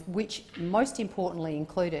Australians, which most importantly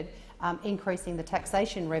included increasing the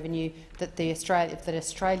taxation revenue that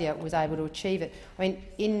Australia was able to achieve it. I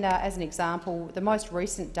mean, as an example, the most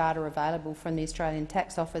recent data available from the Australian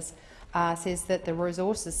Tax Office says that the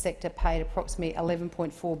resources sector paid approximately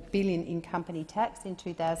 $11.4 billion in company tax in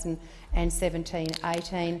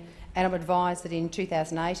 2017-18, and I'm advised that in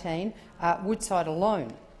 2018 Woodside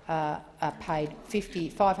alone paid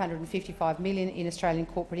 $555 million in Australian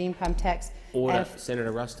corporate income tax. Order.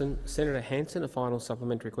 Senator Ruston. Senator Hansard, a final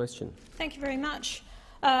supplementary question. Thank you very much.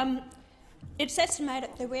 It's estimated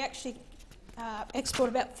that we actually export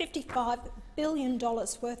about $55 billion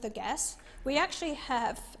worth of gas. We actually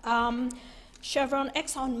have Chevron,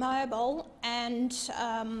 ExxonMobil and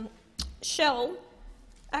Shell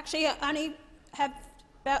actually only have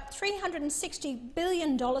about $360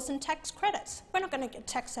 billion in tax credits. We're not going to get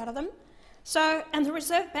tax out of them. So, and the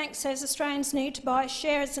Reserve Bank says Australians need to buy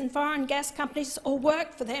shares in foreign gas companies or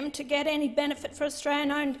work for them to get any benefit for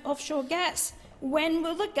Australian-owned offshore gas. When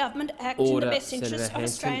will the government act in the best interest of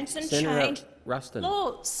Australians and change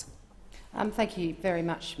laws? Thank you very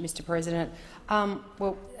much, Mr President.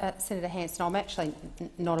 Senator Hansard, I'm actually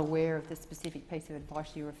not aware of the specific piece of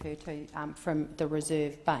advice you refer to from the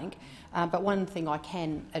Reserve Bank, but one thing I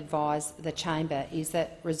can advise the chamber is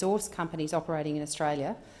that resource companies operating in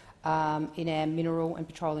Australia in our mineral and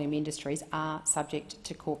petroleum industries are subject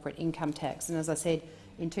to corporate income tax. And as I said,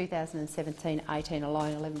 in 2017-18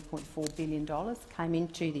 alone, $11.4 billion came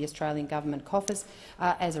into the Australian government coffers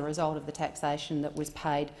as a result of the taxation that was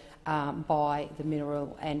paid by the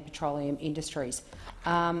mineral and petroleum industries.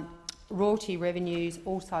 Royalty revenues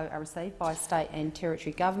also are received by state and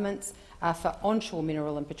territory governments for onshore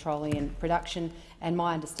mineral and petroleum production, and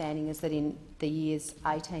my understanding is that in the years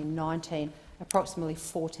 18-19, approximately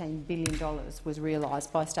 $14 billion was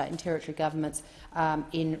realised by state and territory governments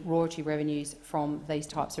in royalty revenues from these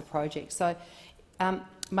types of projects. So,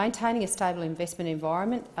 maintaining a stable investment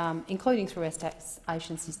environment, including through our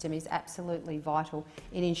taxation system, is absolutely vital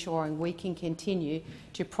in ensuring we can continue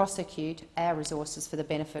to prosecute our resources for the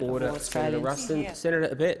benefit of all Australians. Senator Ruston.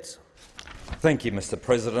 Senator Abetz. Thank you, Mr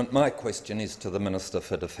President. My question is to the Minister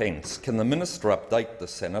for Defence. Can the Minister update the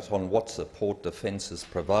Senate on what support Defence has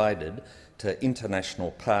provided to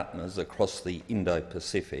international partners across the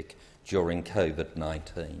Indo-Pacific during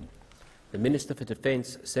COVID-19? The Minister for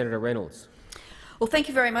Defence, Senator Reynolds. Well, thank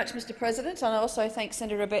you very much, Mr President, and I also thank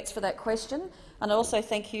Senator Abetz for that question, and I also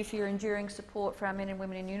thank you for your enduring support for our men and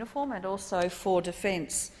women in uniform and also for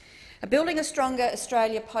defence. Building a stronger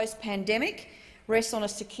Australia post-pandemic rests on a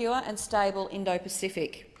secure and stable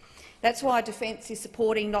Indo-Pacific. That's why Defence is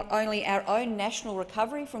supporting not only our own national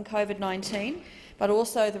recovery from COVID-19, but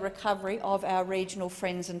also the recovery of our regional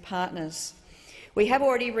friends and partners. We have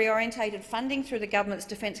already reorientated funding through the government's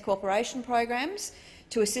defence cooperation programs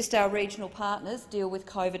to assist our regional partners deal with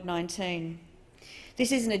COVID-19.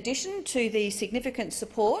 This is in addition to the significant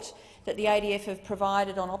support that the ADF have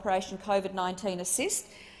provided on Operation COVID-19 Assist.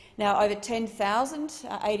 Now, over 10,000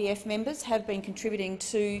 ADF members have been contributing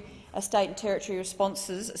to state and territory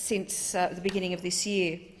responses since the beginning of this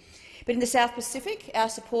year. But in the South Pacific, our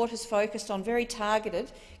support has focused on very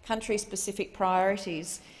targeted country-specific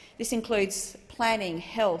priorities. This includes planning,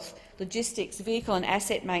 health, logistics, vehicle and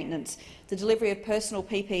asset maintenance, the delivery of personal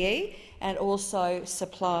PPE and also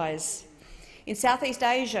supplies. In Southeast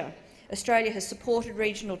Asia, Australia has supported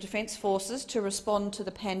regional defence forces to respond to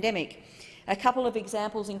the pandemic. A couple of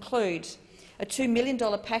examples include a $2 million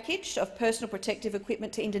package of personal protective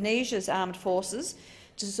equipment to Indonesia's armed forces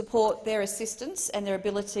to support their assistance and their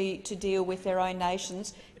ability to deal with their own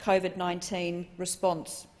nation's COVID-19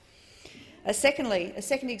 response. A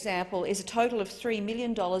second example is a total of $3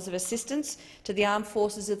 million of assistance to the armed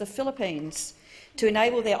forces of the Philippines to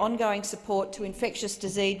enable their ongoing support to infectious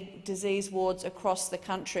disease wards across the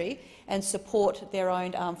country and support their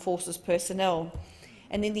own armed forces personnel.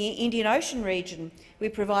 And in the Indian Ocean region, we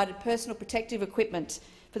provided personal protective equipment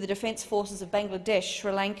for the defence forces of Bangladesh,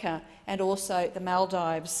 Sri Lanka and also the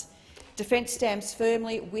Maldives. Defence stands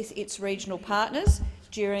firmly with its regional partners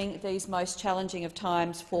during these most challenging of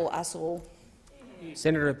times for us all.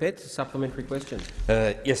 Senator Abetz, a supplementary question.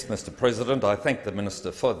 Yes, Mr President. I thank the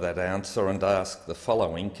Minister for that answer and ask the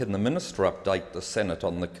following. Can the Minister update the Senate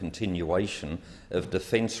on the continuation of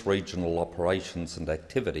Defence regional operations and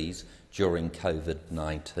activities during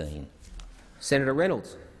COVID-19? Senator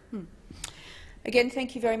Reynolds. Again,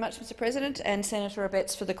 thank you very much, Mr President, and Senator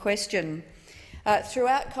Abetz for the question.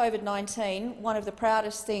 Throughout COVID-19, one of the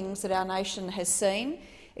proudest things that our nation has seen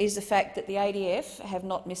is the fact that the ADF have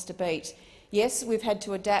not missed a beat. Yes, we've had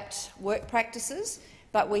to adapt work practices,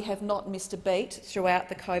 but we have not missed a beat throughout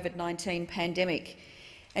the COVID-19 pandemic.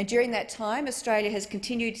 And during that time, Australia has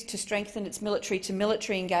continued to strengthen its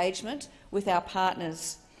military-to-military engagement with our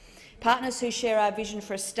partners who share our vision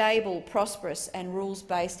for a stable, prosperous and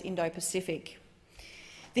rules-based Indo-Pacific.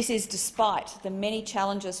 This is despite the many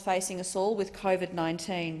challenges facing us all with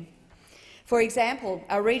COVID-19. For example,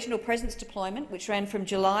 our regional presence deployment, which ran from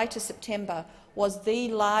July to September, was the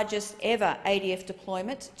largest ever ADF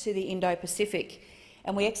deployment to the Indo-Pacific,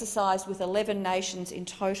 and we exercised with 11 nations in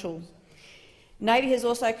total. Navy has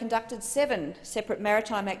also conducted 7 separate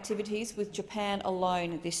maritime activities with Japan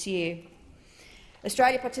alone this year.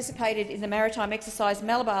 Australia participated in the maritime exercise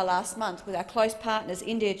Malabar last month with our close partners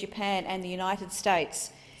India, Japan and the United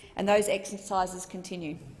States, and those exercises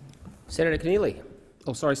continue. Senator Keneally.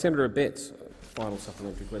 Oh, sorry, Senator Abetz. Final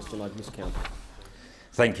supplementary question. I've miscounted.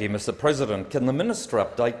 Thank you, Mr President. Can the Minister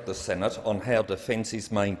update the Senate on how Defence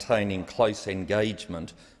is maintaining close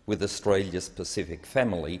engagement with Australia's Pacific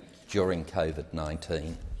family during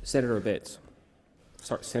COVID-19? Senator Abetz.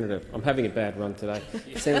 Sorry, Senator, I'm having a bad run today.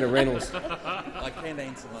 Senator Reynolds. I can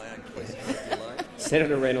answer my own question if you like.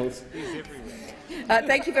 Senator Reynolds.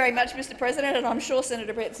 Thank you very much, Mr President, and I'm sure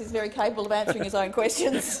Senator Abetz is very capable of answering his own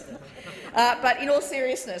questions. But in all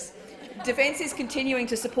seriousness, Defence is continuing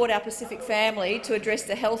to support our Pacific family to address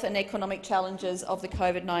the health and economic challenges of the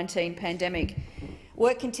COVID-19 pandemic.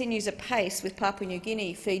 Work continues apace with Papua New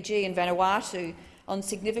Guinea, Fiji and Vanuatu on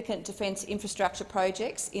significant defence infrastructure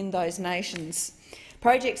projects in those nations,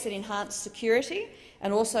 projects that enhance security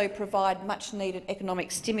and also provide much-needed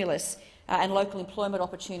economic stimulus and local employment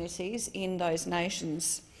opportunities in those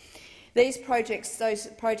nations. Those projects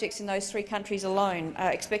in those 3 countries alone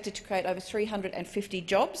are expected to create over 350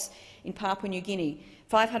 jobs in Papua New Guinea,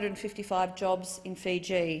 555 jobs in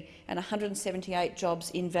Fiji and 178 jobs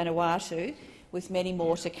in Vanuatu, with many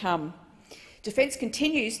more to come. Defence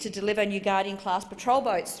continues to deliver new Guardian-class patrol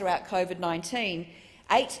boats throughout COVID-19,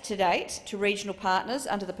 8 to date to regional partners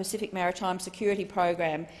under the Pacific Maritime Security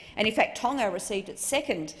Program, and in fact Tonga received its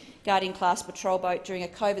 2nd Guardian-class patrol boat during a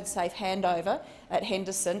COVID-safe handover at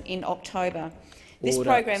Henderson in October. This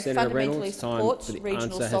program fundamentally supports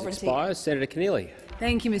regional sovereignty. Senator Keneally.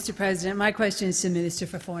 Thank you, Mr President. My question is to the Minister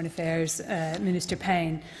for Foreign Affairs, Minister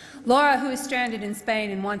Payne. Laura, who is stranded in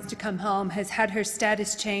Spain and wants to come home, has had her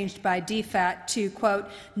status changed by DFAT to, quote,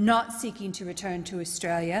 not seeking to return to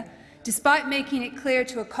Australia. despite making it clear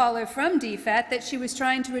to a caller from DFAT that she was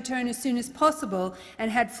trying to return as soon as possible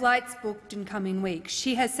and had flights booked in coming weeks.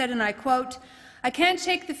 She has said, and I quote, "I can't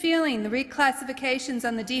shake the feeling the reclassifications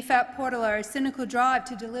on the DFAT portal are a cynical drive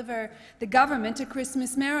to deliver the government a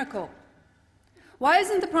Christmas miracle." Why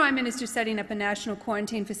isn't the Prime Minister setting up a national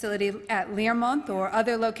quarantine facility at Learmonth or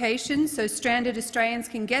other locations so stranded Australians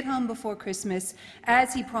can get home before Christmas,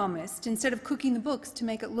 as he promised, instead of cooking the books to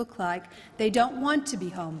make it look like they don't want to be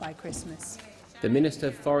home by Christmas? The Minister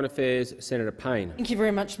for Foreign Affairs, Senator Payne. Thank you very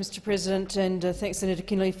much, Mr President, and thanks Senator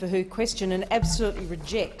Kinley for her question, and absolutely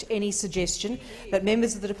reject any suggestion that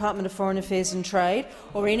members of the Department of Foreign Affairs and Trade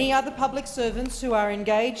or any other public servants who are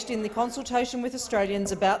engaged in the consultation with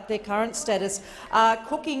Australians about their current status are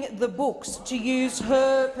cooking the books, to use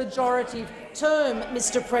her pejorative term,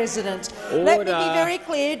 Mr President. Let me be very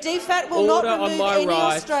clear. DFAT will not remove any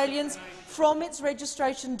Australians from its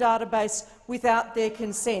registration database without their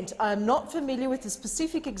consent. I am not familiar with the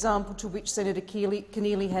specific example to which Senator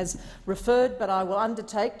Keneally has referred, but I will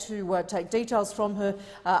undertake to take details from her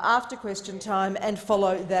after question time and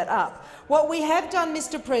follow that up. What we have done,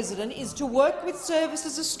 Mr President, is to work with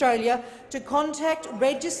Services Australia to contact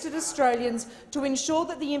registered Australians to ensure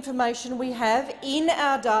that the information we have in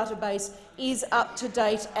our database is up to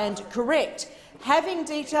date and correct. Having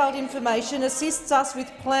detailed information assists us with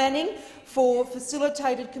planning for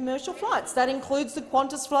facilitated commercial flights. That includes the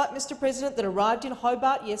Qantas flight, Mr President, that arrived in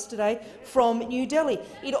Hobart yesterday from New Delhi.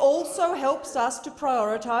 It also helps us to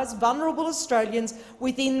prioritise vulnerable Australians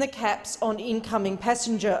within the caps on incoming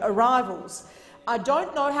passenger arrivals. I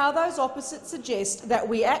don't know how those opposites suggest that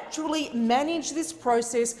we actually manage this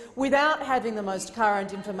process without having the most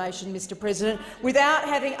current information, Mr President, without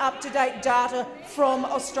having up-to-date data from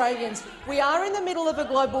Australians. We are in the middle of a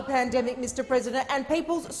global pandemic, Mr President, and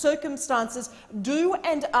people's circumstances do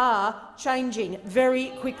and are changing very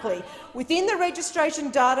quickly. Within the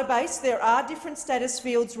registration database, there are different status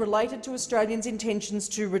fields related to Australians' intentions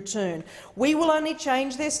to return. We will only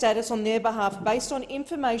change their status on their behalf based on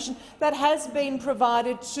information that has been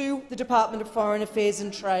provided to the Department of Foreign Affairs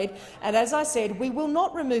and Trade, and as I said, we will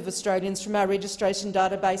not remove Australians from our registration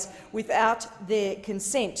database without their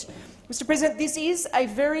consent. Mr President, this is a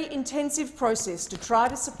very intensive process to try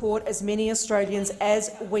to support as many Australians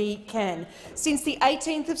as we can. Since the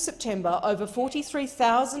 18th of September, over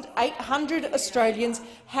 43,800 Australians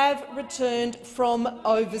have returned from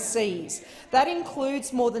overseas. That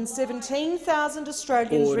includes more than 17,000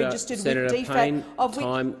 Australians registered Senator with DFAT, Payne, of which—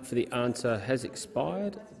 time for the answer has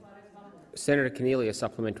expired. Senator Keneally, a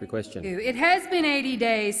supplementary question. It has been 80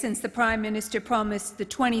 days since the Prime Minister promised the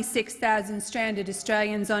 26,000 stranded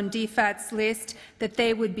Australians on DFAT's list that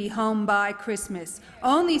they would be home by Christmas.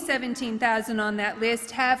 Only 17,000 on that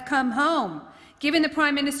list have come home. Given the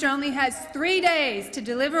Prime Minister only has 3 days to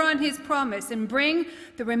deliver on his promise and bring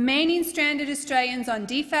the remaining stranded Australians on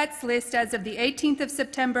DFAT's list as of the 18th of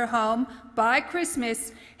September home by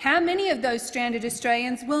Christmas, how many of those stranded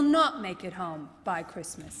Australians will not make it home by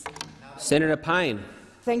Christmas? Senator Payne.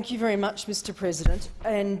 Thank you very much, Mr President.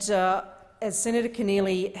 And as Senator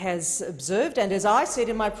Keneally has observed, and as I said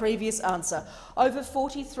in my previous answer, over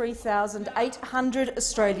 43,800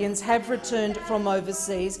 Australians have returned from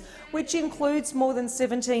overseas, which includes more than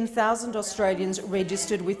 17,000 Australians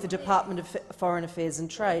registered with the Department of Foreign Affairs and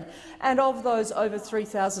Trade, and of those, over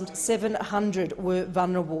 3,700 were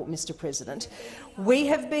vulnerable, Mr President. We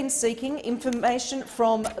have been seeking information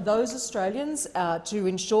from those Australians to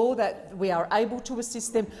ensure that we are able to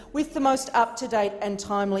assist them with the most up-to-date and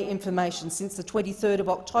timely information. Since the 23rd of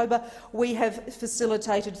October, we have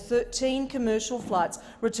facilitated 13 commercial flights,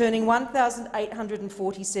 returning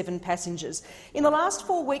 1,847 passengers. In the last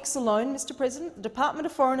 4 weeks alone, Mr President, the Department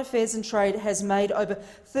of Foreign Affairs and Trade has made over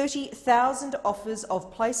 30,000 offers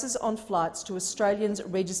of places on flights to Australians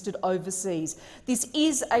registered overseas. This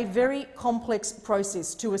is a very complex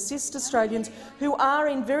process to assist Australians who are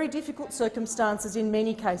in very difficult circumstances in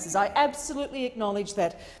many cases. I absolutely acknowledge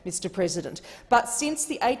that, Mr President. But since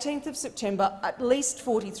the 18th of September, at least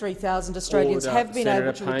 43,000 Australians have been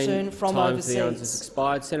able to return from overseas. The answer's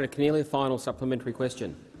expired. Senator Keneally, final supplementary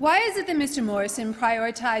question. Why is it that Mr Morrison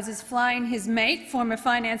prioritises flying his mate, former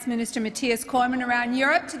Finance Minister Matthias Cormann, around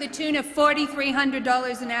Europe to the tune of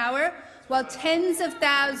 $4,300 an hour, while tens of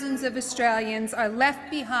thousands of Australians are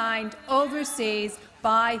left behind overseas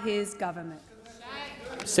by his government?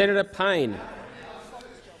 Senator Payne.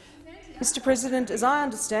 Mr President, as I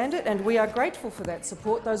understand it, and we are grateful for that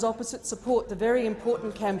support, those opposite support the very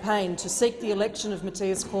important campaign to seek the election of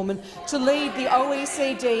Matthias Cormann to lead the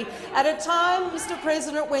OECD at a time, Mr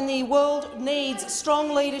President, when the world needs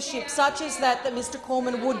strong leadership such as that Mr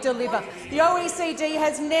Cormann would deliver. The OECD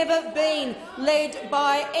has never been led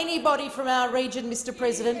by anybody from our region, Mr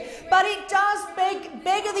President, but it does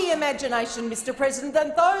beggar the imagination, Mr President,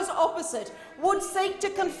 that those opposite would seek to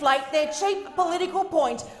conflate their cheap political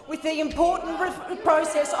point with the important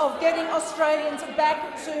process of getting Australians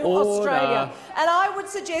back to Australia. And I would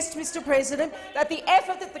suggest, Mr President, that the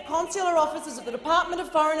effort that the consular officers of the Department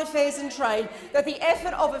of Foreign Affairs and Trade, that the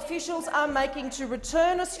effort of officials are making to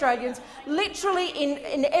return Australians literally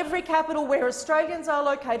in every capital where Australians are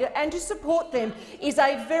located and to support them is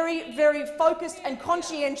a very, very focused and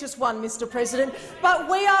conscientious one, Mr President. But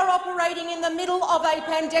we are operating in the middle of a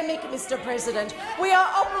pandemic, Mr President. We are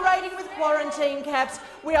operating with quarantine caps,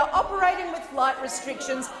 we are operating with flight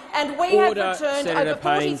restrictions, and we have returned over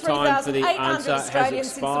 43,800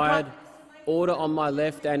 Australians since the Order on my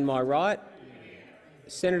left and my right.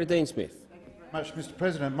 Senator Dean Smith. Mr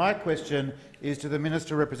President, my question is to the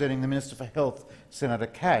Minister representing the Minister for Health, Senator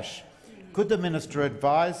Cash. Could the Minister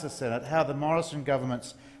advise the Senate how the Morrison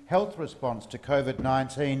government's health response to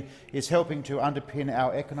COVID-19 is helping to underpin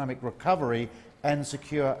our economic recovery and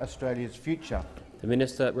secure Australia's future? The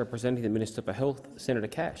Minister representing the Minister for Health, Senator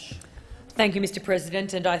Cash. Thank you, Mr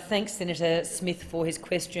President, and I thank Senator Smith for his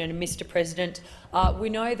question. Mr President, we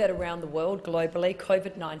know that around the world, globally,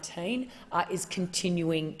 COVID-19 is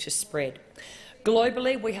continuing to spread.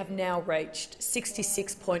 Globally, we have now reached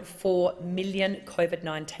 66.4 million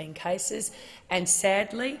COVID-19 cases, and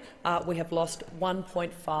sadly, we have lost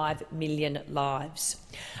 1.5 million lives.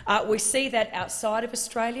 We see that outside of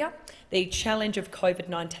Australia, the challenge of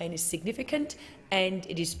COVID-19 is significant and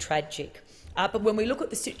it is tragic. But when we look at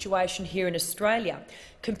the situation here in Australia,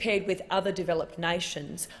 compared with other developed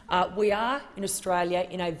nations, we are in Australia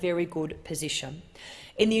in a very good position.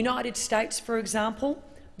 In the United States, for example,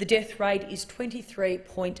 the death rate is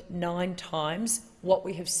 23.9 times what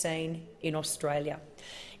we have seen in Australia.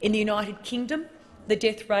 In the United Kingdom, the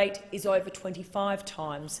death rate is over 25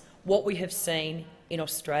 times what we have seen in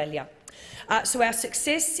Australia. So our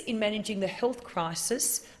success in managing the health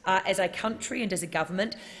crisis as a country and as a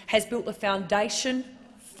government has built the foundation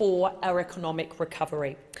for our economic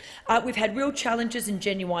recovery. We've had real challenges and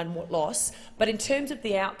genuine loss, but in terms of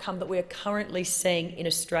the outcome that we are currently seeing in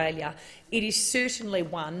Australia, it is certainly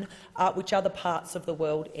one which other parts of the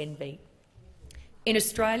world envy. In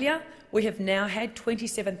Australia, we have now had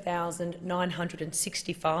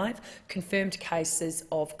 27,965 confirmed cases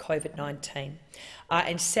of COVID-19,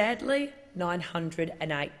 and sadly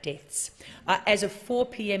 908 deaths. As of 4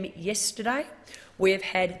 p.m. yesterday, we have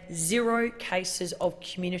had 0 cases of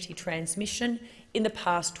community transmission in the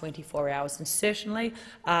past 24 hours, and certainly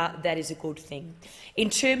that is a good thing. In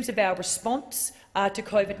terms of our response to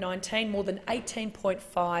COVID-19, more than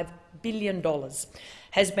 $18.5 billion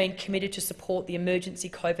has been committed to support the emergency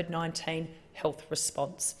COVID-19 health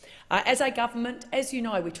response. As a government, as you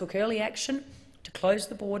know, we took early action to close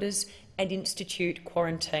the borders and institute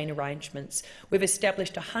quarantine arrangements. We've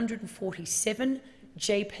established 147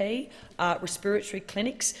 GP respiratory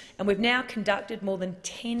clinics, and we've now conducted more than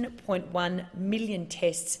 10.1 million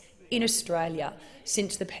tests in Australia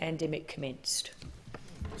since the pandemic commenced.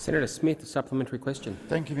 Senator Smith, a supplementary question.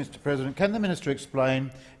 Thank you, Mr President. Can the Minister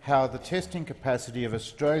explain how the testing capacity of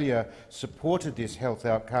Australia supported this health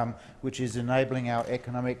outcome, which is enabling our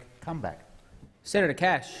economic comeback? Senator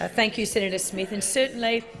Cash. Thank you, Senator Smith. And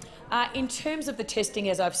certainly, in terms of the testing,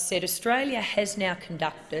 as I've said, Australia has now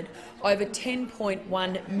conducted over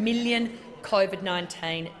 10.1 million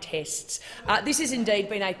COVID-19 tests. This has indeed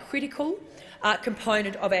been a critical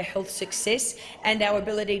component of our health success and our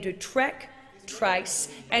ability to track, trace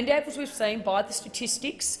and, as we've seen by the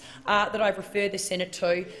statistics that I've referred the Senate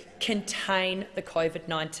to, contain the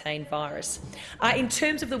COVID-19 virus. In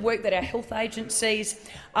terms of the work that our health agencies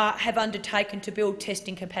have undertaken to build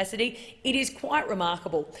testing capacity, it is quite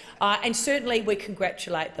remarkable, and certainly we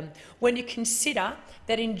congratulate them. When you consider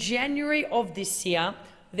that in January of this year,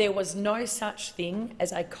 there was no such thing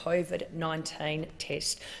as a COVID-19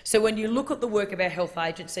 test. So when you look at the work of our health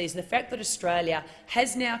agencies, the fact that Australia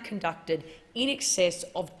has now conducted in excess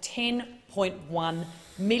of 10.1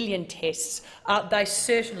 million tests, they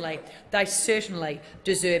certainly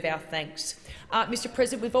deserve our thanks. Mr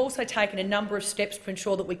President, we've also taken a number of steps to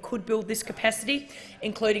ensure that we could build this capacity,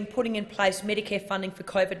 including putting in place Medicare funding for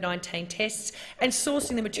COVID-19 tests and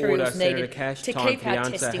sourcing the materials needed to keep our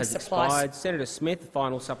testing supplies. Senator Smith,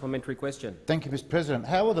 final supplementary question. Thank you, Mr President.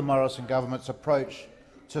 How will the Morrison government's approach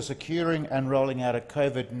to securing and rolling out a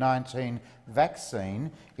COVID-19 vaccine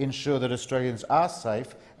ensure that Australians are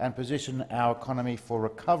safe and position our economy for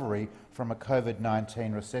recovery from a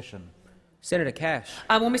COVID-19 recession? Senator Cash.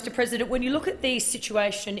 Well, Mr President, when you look at the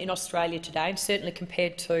situation in Australia today, and certainly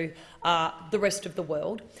compared to the rest of the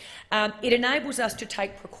world, it enables us to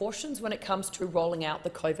take precautions when it comes to rolling out the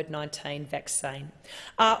COVID-19 vaccine.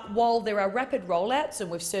 While there are rapid rollouts, and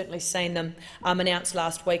we've certainly seen them announced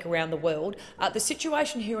last week around the world, the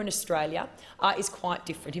situation here in Australia is quite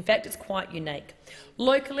different. In fact, it's quite unique.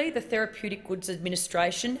 Locally, the Therapeutic Goods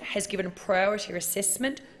Administration has given a priority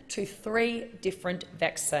assessment to 3 different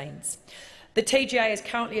vaccines. The TGA is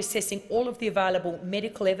currently assessing all of the available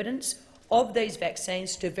medical evidence of these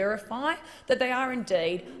vaccines to verify that they are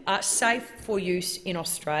indeed safe for use in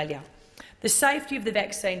Australia. The safety of the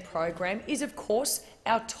vaccine program is, of course,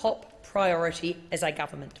 our top priority as a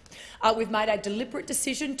government. We've made a deliberate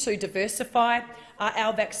decision to diversify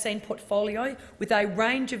our vaccine portfolio with a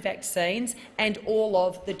range of vaccines and all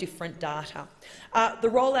of the different data. The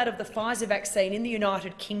rollout of the Pfizer vaccine in the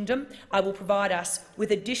United Kingdom will provide us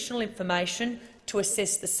with additional information to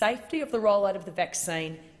assess the safety of the rollout of the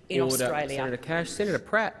vaccine in Australia. Senator Cash. Senator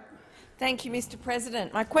Pratt. Thank you, Mr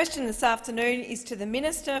President. My question this afternoon is to the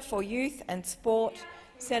Minister for Youth and Sport,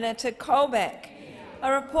 Senator Colbeck.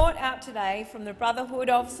 A report out today from the Brotherhood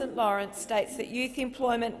of St Lawrence states that youth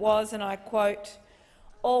employment was, and I quote,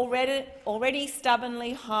 already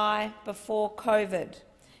stubbornly high before COVID.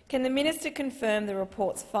 Can the minister confirm the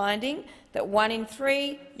report's finding that 1 in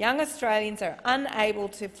 3 young Australians are unable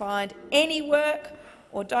to find any work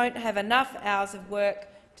or don't have enough hours of work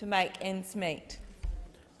to make ends meet?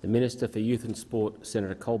 The Minister for Youth and Sport,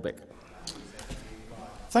 Senator Colbeck.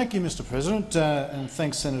 Thank you, Mr President, and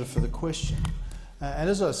thanks, Senator, for the question. And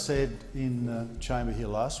as I said in the chamber here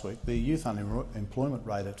last week, the youth unemployment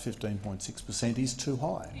rate at 15.6% is too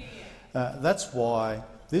high. That's why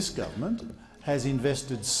this government has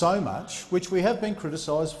invested so much, which we have been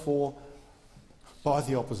criticised for by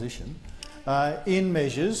the opposition, in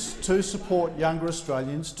measures to support younger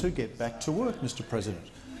Australians to get back to work, Mr President.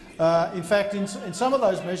 In fact, in some of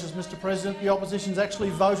those measures, Mr President, the opposition's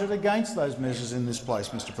actually voted against those measures in this place,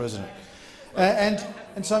 Mr President.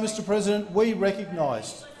 And so, Mr President, we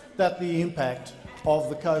recognised that the impact of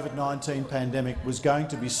the COVID-19 pandemic was going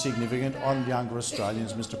to be significant on younger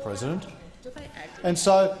Australians, Mr President. And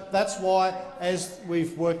so that's why, as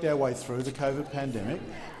we've worked our way through the COVID pandemic,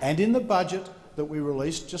 and in the budget that we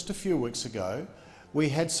released just a few weeks ago, we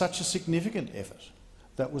had such a significant effort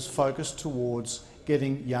that was focused towards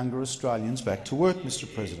getting younger Australians back to work,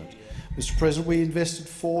 Mr President. Mr President, we invested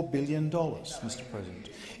 $4 billion, Mr President,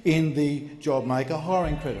 in the JobMaker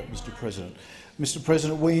hiring credit, Mr President. Mr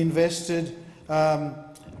President, we invested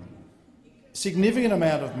significant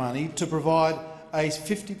amount of money to provide a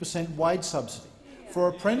 50% wage subsidy for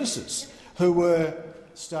apprentices who were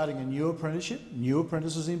starting a new apprenticeship, new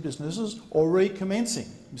apprentices in businesses, or recommencing,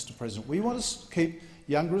 Mr President. We want to keep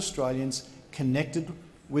younger Australians connected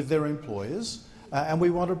with their employers, and we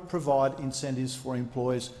want to provide incentives for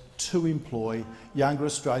employers to employ younger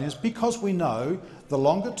Australians, because we know the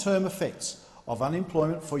longer-term effects of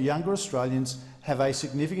unemployment for younger Australians have a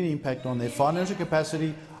significant impact on their financial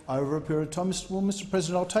capacity over a period of time. Well, Mr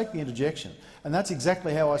President, I'll take the interjection, and that's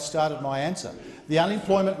exactly how I started my answer. The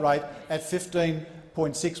unemployment rate at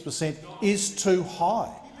 15.6% is too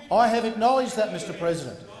high. I have acknowledged that, Mr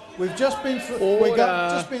President. We've just been through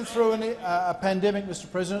a pandemic,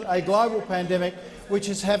 Mr President, a global pandemic, which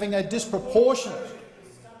is having a disproportionate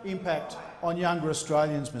impact on younger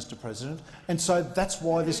Australians, Mr President, and so that's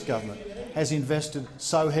why this government has invested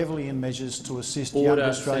so heavily in measures to assist younger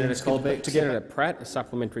Australians to get Senator Pratt, a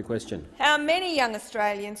supplementary question. How many young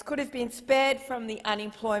Australians could have been spared from the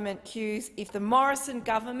unemployment queues if the Morrison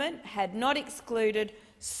government had not excluded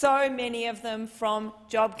so many of them from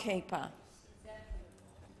JobKeeper?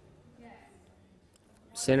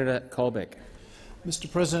 Senator Colbeck.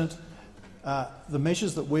 Mr President, the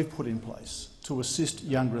measures that we've put in place to assist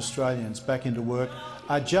younger Australians back into work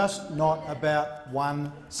are just not about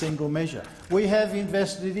one single measure. We have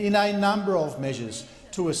invested in a number of measures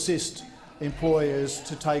to assist employers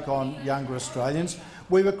to take on younger Australians.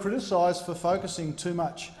 We were criticised for focusing too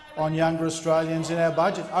much on younger Australians in our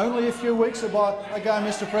budget only a few weeks ago,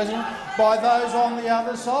 Mr President, by those on the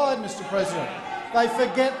other side, Mr President. They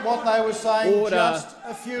forget what they were saying just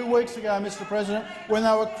a few weeks ago, Mr President, when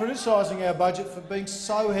they were criticising our budget for being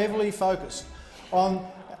so heavily focused on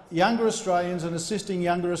younger Australians and assisting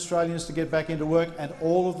younger Australians to get back into work, and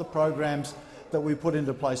all of the programs that we put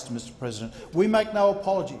into place, Mr President. We make no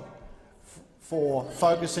apology for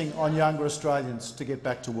focusing on younger Australians to get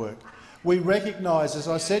back to work. We recognise, as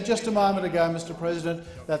I said just a moment ago, Mr President,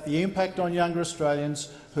 that the impact on younger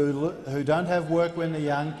Australians who don't have work when they're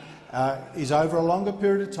young is over a longer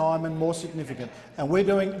period of time and more significant. And we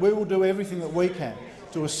will do everything that we can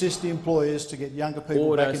to assist the employers to get younger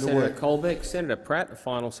people back into work. Senator Colbeck. Senator Pratt, a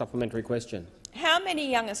final supplementary question. How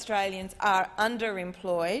many young Australians are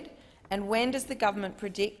underemployed, and when does the government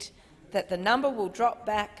predict that the number will drop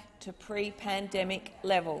back to pre-pandemic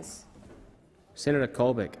levels? Senator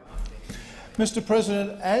Colbeck. Mr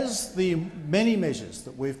President, as the many measures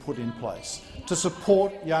that we've put in place to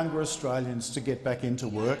support younger Australians to get back into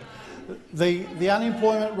work, the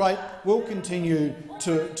unemployment rate will continue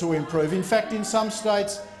to improve. In fact, in some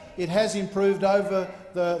states it has improved over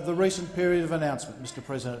the recent period of announcement, Mr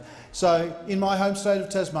President. So in my home state of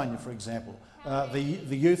Tasmania, for example, the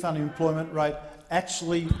youth unemployment rate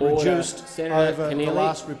actually reduced over the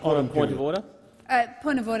last reporting period. Point of order.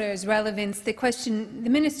 Point of order is relevance. The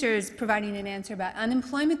minister is providing an answer about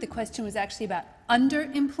unemployment. The question was actually about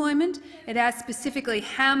underemployment. It asked specifically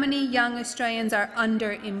how many young Australians are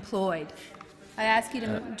underemployed. I ask you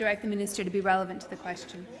to direct the minister to be relevant to the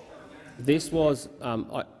question. This was.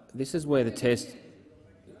 This is where the test.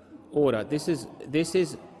 Order. This is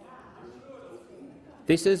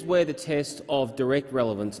where the test of direct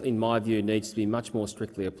relevance, in my view, needs to be much more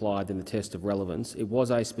strictly applied than the test of relevance. It was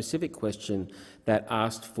a specific question that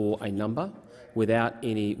asked for a number without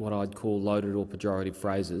any what I'd call loaded or pejorative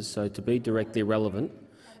phrases. So to be directly relevant,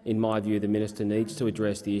 in my view, the minister needs to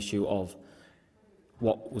address the issue of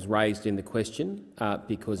what was raised in the question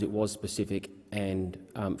because it was specific and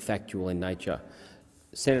factual in nature.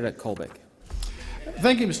 Senator Colbeck.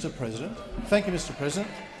 Thank you, Mr President. Thank you, Mr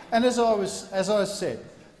President. And as I said,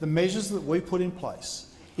 the measures that we put in place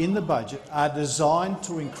in the budget are designed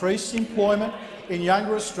to increase employment in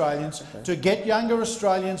younger Australians, to get younger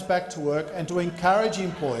Australians back to work and to encourage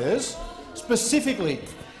employers, specifically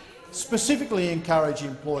encourage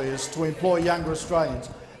employers to employ younger Australians.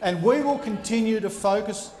 And we will continue to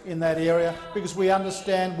focus in that area because we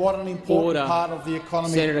understand what an important part of the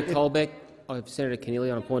economy is. Senator Colbeck. I have Senator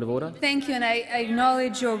Keneally on a point of order. Thank you, and I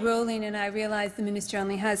acknowledge your ruling, and I realise the minister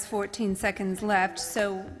only has 14 seconds left,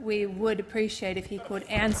 so we would appreciate if he could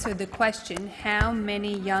answer the question, how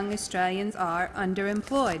many young Australians are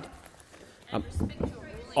underemployed?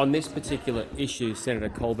 On this particular issue, Senator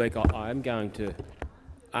Colbeck, I am going to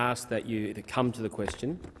ask that you come to the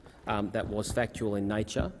question that was factual in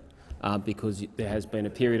nature, because there has been a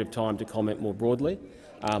period of time to comment more broadly.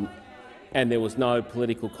 And there was no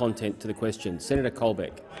political content to the question. Senator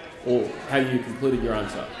Colbeck, or have you concluded your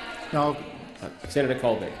answer? No. Senator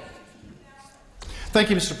Colbeck. Thank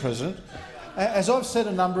you, Mr President. As I've said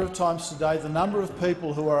a number of times today, the number of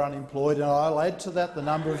people who are unemployed, and I'll add to that the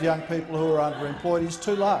number of young people who are underemployed, is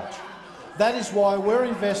too large. That is why we're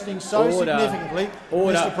investing so significantly,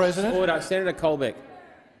 Mr President. Order. Senator Colbeck.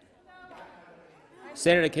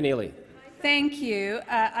 Senator Keneally. Thank you.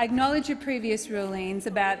 I acknowledge your previous rulings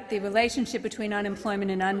about the relationship between unemployment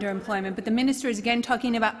and underemployment, but the minister is again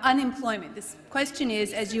talking about unemployment. This question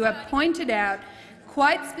is, as you have pointed out,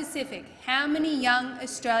 quite specific. How many young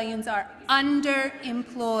Australians are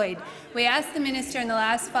underemployed? We asked the minister in the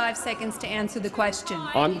last 5 seconds to answer the question.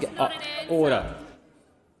 Order.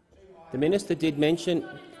 The minister did mention.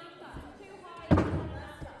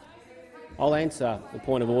 I'll answer the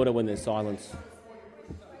point of order when there's silence.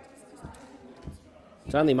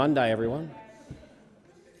 It's only Monday, everyone.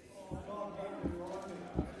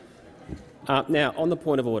 Now, on the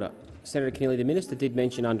point of order, Senator Keneally, the minister did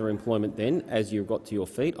mention underemployment then, as you got to your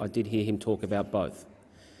feet. I did hear him talk about both.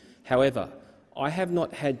 However, I have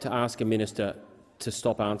not had to ask a minister to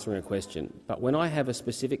stop answering a question, but when I have a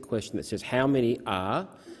specific question that says how many are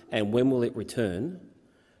and when will it return,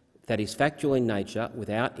 that is factual in nature,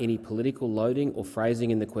 without any political loading or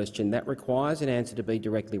phrasing in the question, that requires an answer to be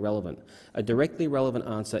directly relevant. A directly relevant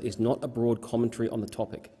answer is not a broad commentary on the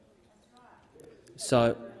topic.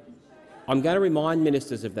 So I'm going to remind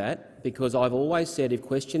ministers of that, because I've always said if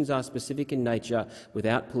questions are specific in nature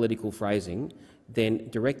without political phrasing, then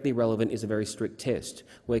directly relevant is a very strict test.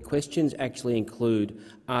 Where questions actually include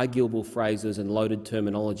arguable phrases and loaded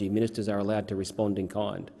terminology, ministers are allowed to respond in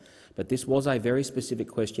kind. But this was a very specific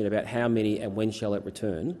question about how many and when shall it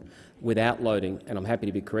return, without loading, and I'm happy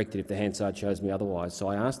to be corrected if the Hansard shows me otherwise. So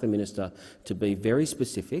I asked the minister to be very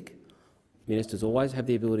specific. Ministers always have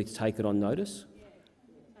the ability to take it on notice.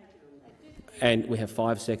 And we have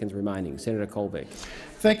 5 seconds remaining. Senator Colbeck.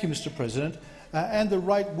 Thank you, Mr President. And the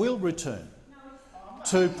rate will return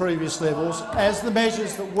to previous levels as the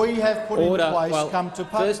measures that we have put in place come to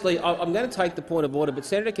pass. Firstly, I'm going to take the point of order, but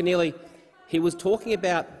Senator Keneally, He was talking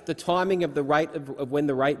about the timing of the rate of when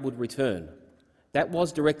the rate would return. That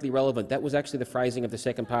was directly relevant. That was actually the phrasing of the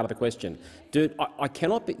second part of the question. I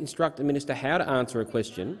cannot instruct the minister how to answer a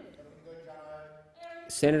question.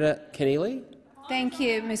 Senator Keneally. Thank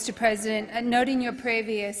you, Mr. President. Noting your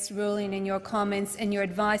previous ruling and your comments and your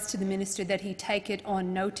advice to the minister that he take it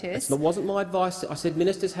on notice. That wasn't my advice. I said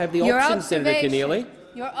ministers have the option, Senator Keneally.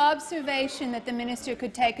 Your observation that the minister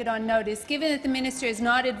could take it on notice, given that the minister has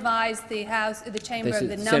not advised the chamber of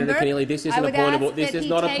the number, Senator Keneally, this is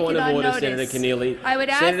not a point of order, Senator Keneally. I would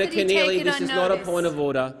ask Senator that he Keneally, take it this on is not a notice. point of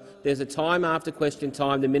order. There's a time after question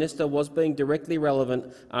time. The minister was being directly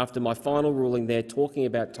relevant after my final ruling there, talking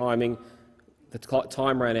about timing. The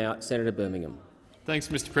time ran out. Senator Birmingham. Thanks,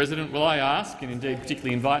 Mr. President. Will I ask, and indeed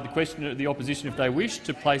particularly invite the opposition, if they wish,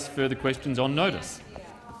 to place further questions on notice?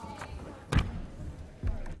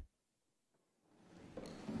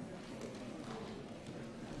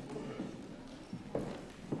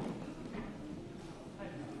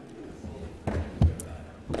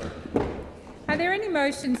 Are there any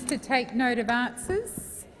motions to take note of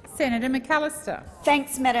answers? Senator McAllister.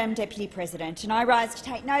 Thanks, Madam Deputy President. And I rise to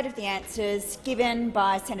take note of the answers given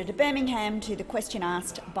by Senator Birmingham to the question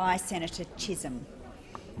asked by Senator Chisholm.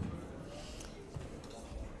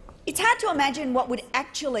 It's hard to imagine what would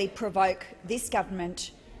actually provoke this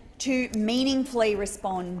government to meaningfully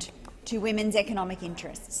respond to women's economic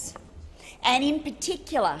interests, and in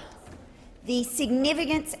particular the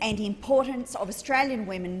significance and importance of Australian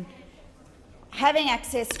women having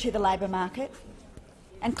access to the labour market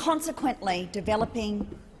and consequently developing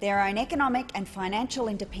their own economic and financial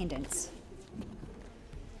independence.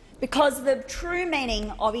 Because the true meaning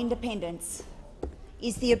of independence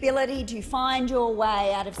is the ability to find your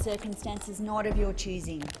way out of circumstances not of your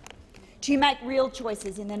choosing, to make real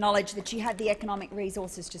choices in the knowledge that you have the economic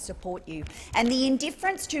resources to support you. And the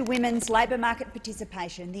indifference to women's labour market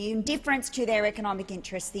participation, the indifference to their economic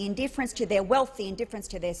interests, the indifference to their wealth, the indifference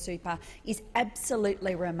to their super is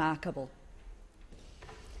absolutely remarkable.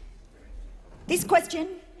 This question,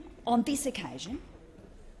 on this occasion,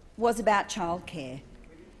 was about childcare.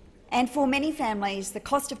 And for many families, the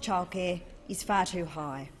cost of childcare is far too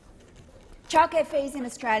high. Childcare fees in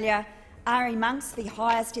Australia are amongst the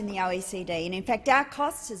highest in the OECD, and in fact our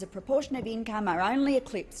costs as a proportion of income are only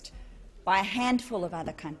eclipsed by a handful of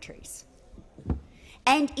other countries.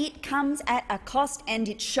 And it comes at a cost, and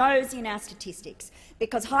it shows in our statistics,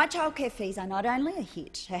 because high childcare fees are not only a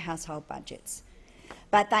hit to household budgets,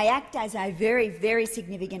 but they act as a very, very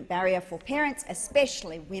significant barrier for parents,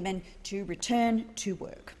 especially women, to return to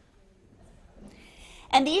work.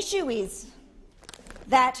 And the issue is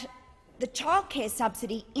that the childcare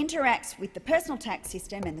subsidy interacts with the personal tax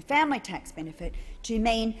system and the family tax benefit to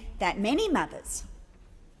mean that many mothers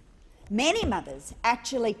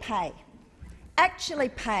actually pay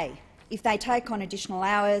if they take on additional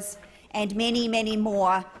hours, and many, many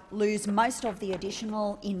more lose most of the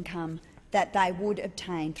additional income that they would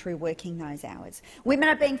obtain through working those hours. Women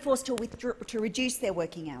are being forced to reduce their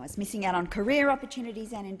working hours, missing out on career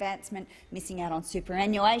opportunities and advancement, missing out on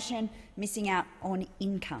superannuation, missing out on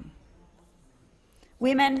income.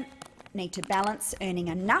 Women need to balance earning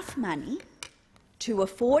enough money to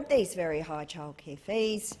afford these very high childcare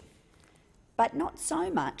fees, but not so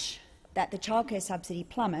much that the childcare subsidy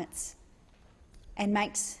plummets and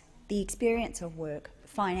makes the experience of work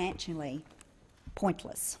financially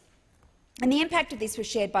pointless. And the impact of this was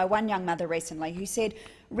shared by one young mother recently who said,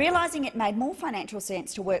 realising it made more financial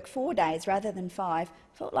sense to work 4 days rather than 5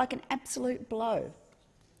 felt like an absolute blow.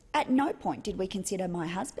 At no point did we consider my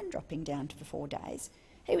husband dropping down for 4 days.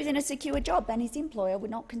 He was in a secure job and his employer would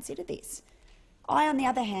not consider this. I, on the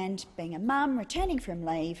other hand, being a mum returning from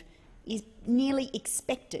leave, is nearly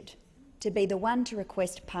expected to be the one to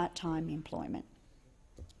request part-time employment.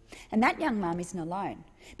 And that young mum isn't alone,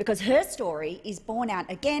 because her story is borne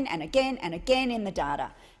out again and again and again in the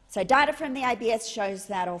data. So data from the ABS shows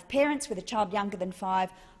that of parents with a child younger than 5,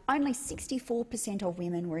 only 64% of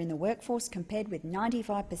women were in the workforce, compared with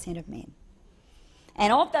 95% of men.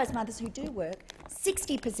 And of those mothers who do work,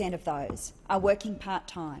 60% of those are working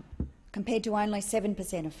part-time, compared to only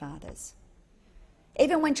 7% of fathers.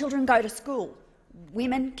 Even when children go to school,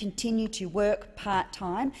 women continue to work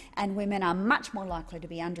part-time, and women are much more likely to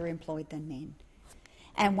be underemployed than men.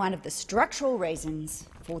 And one of the structural reasons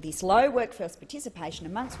for this low workforce participation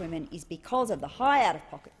amongst women is because of the high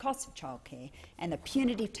out-of-pocket costs of childcare and the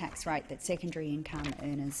punitive tax rate that secondary income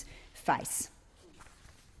earners face.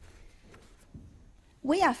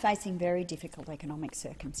 We are facing very difficult economic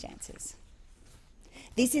circumstances.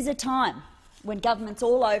 This is a time when governments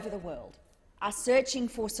all over the world are searching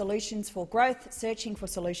for solutions for growth, searching for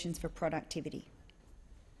solutions for productivity.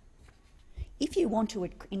 If you want to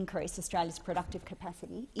increase Australia's productive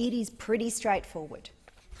capacity, it is pretty straightforward.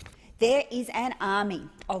 There is an army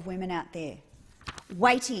of women out there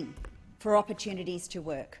waiting for opportunities to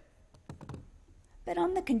work, but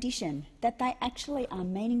on the condition that they actually are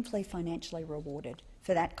meaningfully financially rewarded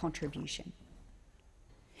for that contribution.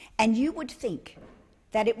 And you would think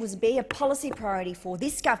that it would be a policy priority for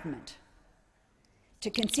this government to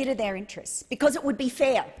consider their interests, because it would be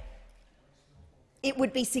fair. It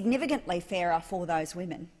would be significantly fairer for those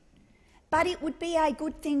women, but it would be a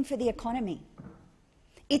good thing for the economy.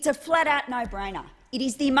 It's a flat-out no-brainer. It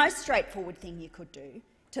is the most straightforward thing you could do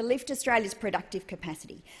to lift Australia's productive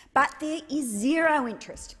capacity. But there is zero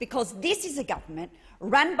interest, because this is a government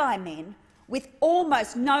run by men with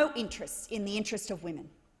almost no interest in the interest of women,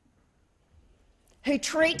 who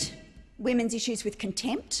treat women's issues with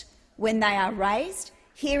contempt when they are raised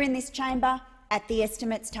here in this chamber, at the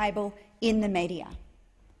estimates table, in the media.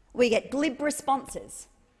 We get glib responses.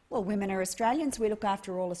 Well, women are Australians, we look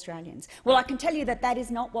after all Australians. Well, I can tell you that that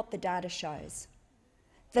is not what the data shows.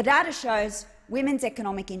 The data shows women's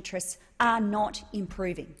economic interests are not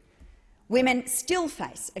improving. Women still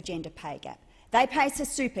face a gender pay gap. They face a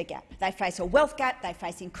super gap, they face a wealth gap, they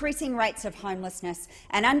face increasing rates of homelessness,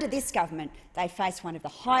 and under this government they face one of the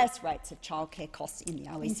highest rates of childcare costs in the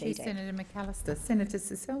OECD. Thank you, Senator McAllister. Senator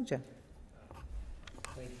Seselja.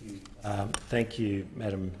 Thank you,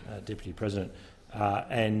 Madam Deputy President.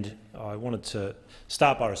 And I wanted to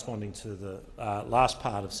start by responding to the last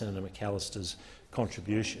part of Senator McAllister's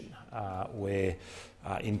contribution, where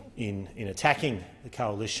in attacking the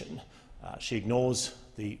coalition, she ignores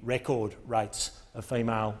the record rates of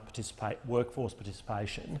female workforce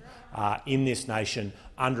participation in this nation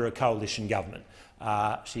under a coalition government.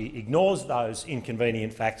 She ignores those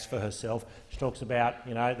inconvenient facts for herself. She talks about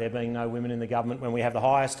there being no women in the government when we have the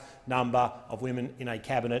highest number of women in a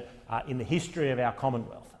cabinet in the history of our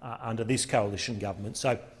Commonwealth under this coalition government.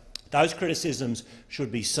 So those criticisms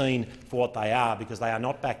should be seen for what they are, because they are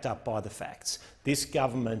not backed up by the facts. This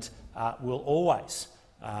government will always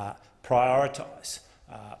prioritise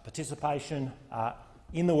participation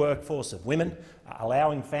in the workforce of women,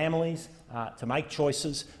 allowing families to make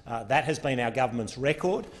choices. That has been our government's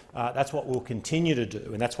record. That's what we'll continue to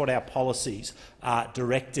do, and that's what our policies are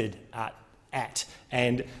directed at.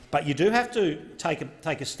 But you do have to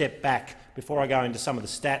take a step back before I go into some of the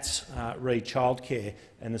stats re childcare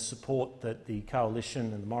and the support that the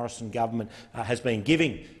coalition and the Morrison government has been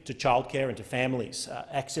giving to childcare and to families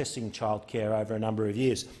accessing childcare over a number of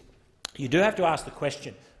years. You do have to ask the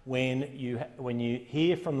question, when you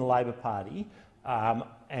hear from the Labor Party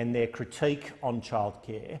and their critique on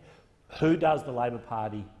childcare, who does the Labor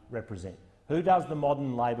Party represent? Who does the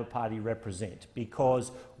modern Labor Party represent?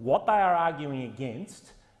 Because what they are arguing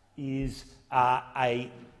against is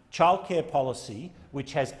a childcare policy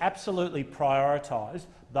which has absolutely prioritised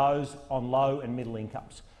those on low and middle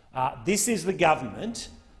incomes. This is the government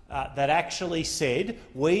that actually said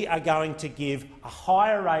we are going to give a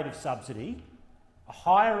higher rate of subsidy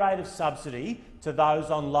to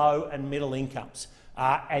those on low and middle incomes.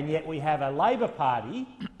 And yet we have a Labor Party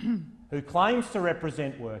who claims to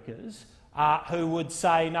represent workers who would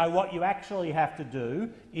say, no, what you actually have to do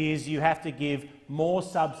is you have to give more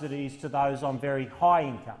subsidies to those on very high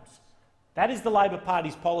incomes. That is the Labor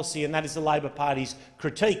Party's policy, and that is the Labor Party's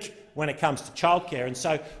critique when it comes to childcare. And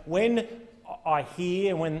so when I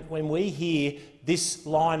hear, when we hear this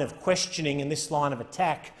line of questioning and this line of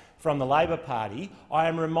attack from the Labor Party, I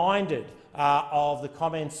am reminded of the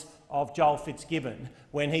comments of Joel Fitzgibbon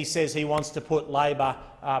when he says he wants to put Labor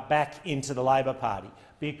back into the Labor Party.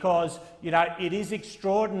 Because, it is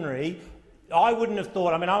extraordinary. I wouldn't have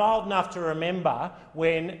thought, I'm old enough to remember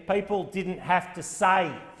when people didn't have to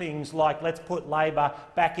say things like, let's put Labor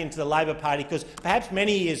back into the Labor Party, because perhaps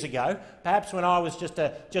many years ago, perhaps when I was just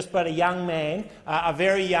but a young man, a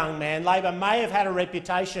very young man, Labor may have had a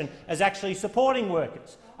reputation as actually supporting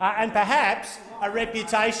workers. And perhaps a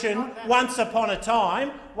reputation once upon a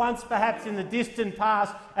time, once perhaps in the distant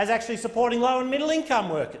past, as actually supporting low and middle income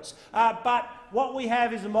workers. But what we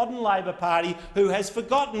have is a modern Labor Party who has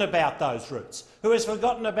forgotten about those roots, who has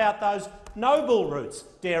forgotten about those noble roots,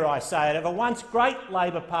 dare I say it, of a once great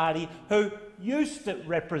Labor Party who used to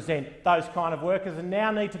represent those kind of workers and now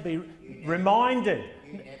need to be reminded.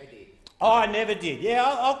 You never did. Oh, I never did. Yeah,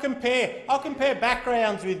 I'll compare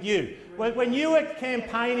backgrounds with you. When you were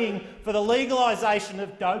campaigning for the legalisation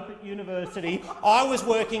of dope at university, I was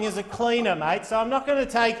working as a cleaner, mate. So I'm not going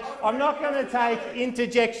to take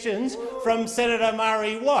interjections from Senator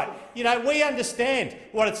Murray Watt. We understand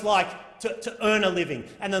what it's like to earn a living.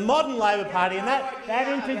 And the modern Labor Party, and that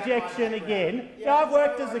interjection again, I've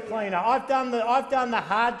worked as a cleaner. I've done the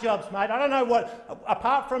hard jobs, mate. I don't know what,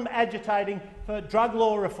 apart from agitating for drug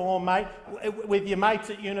law reform, mate, with your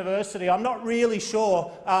mates at university, I'm not really sure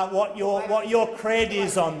what your cred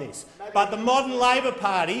is on this. But the modern Labor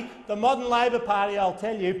Party, I'll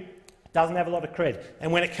tell you, doesn't have a lot of cred.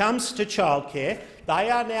 And when it comes to childcare,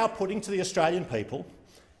 they are now putting to the Australian people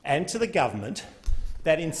and to the government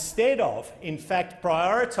that instead of, in fact,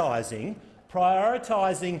 prioritising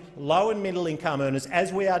low and middle income earners,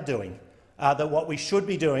 as we are doing, that what we should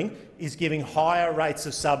be doing is giving higher rates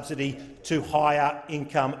of subsidy to higher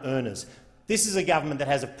income earners. This is a government that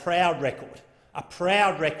has a proud record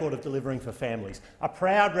of delivering for families, a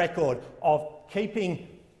proud record of keeping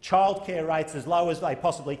childcare rates as low as they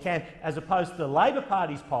possibly can, as opposed to the Labor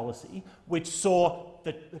Party's policy, which saw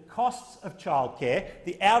the costs of childcare,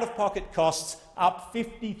 the out-of-pocket costs, up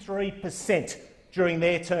 53% during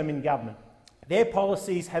their term in government. Their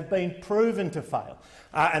policies have been proven to fail,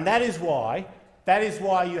 and that is why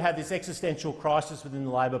you have this existential crisis within the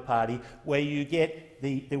Labor Party, where you get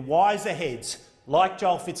the wiser heads like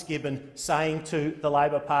Joel Fitzgibbon saying to the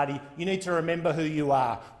Labor Party, you need to remember who you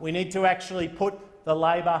are. We need to actually put the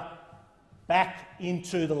Labor back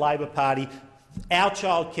into the Labor Party. Our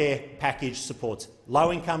childcare package supports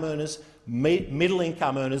low-income earners,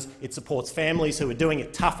 middle-income earners. It supports families who are doing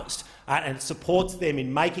it toughest, and it supports them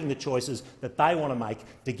in making the choices that they want to make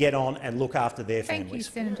to get on and look after their families.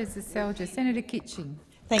 Thank you, Senator Seselja. Senator Kitching.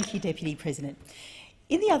 Thank you, Deputy President.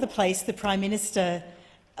 In the other place, the Prime Minister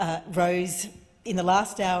rose in the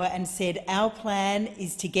last hour and said our plan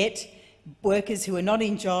is to get workers who are not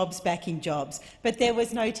in jobs back in jobs. But there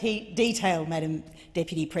was no detail, Madam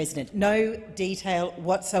Deputy President, no detail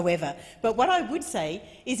whatsoever. But what I would say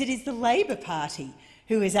is it is the Labor Party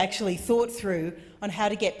who has actually thought through on how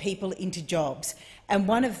to get people into jobs. And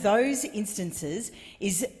one of those instances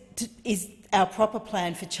is our proper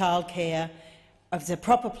plan for childcare, as a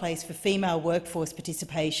proper place for female workforce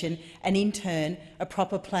participation, and in turn a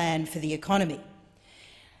proper plan for the economy.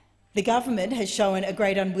 The government has shown a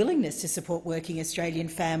great unwillingness to support working Australian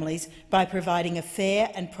families by providing a fair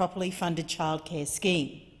and properly funded childcare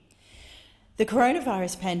scheme. The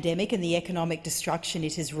coronavirus pandemic and the economic destruction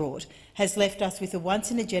it has wrought has left us with a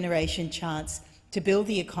once-in-a-generation chance to build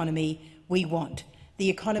the economy we want, the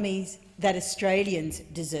economies that Australians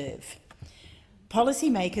deserve.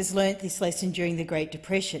 Policymakers learnt this lesson during the Great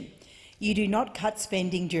Depression. You do not cut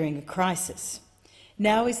spending during a crisis.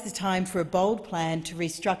 Now is the time for a bold plan to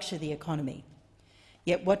restructure the economy.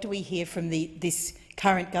 Yet what do we hear from this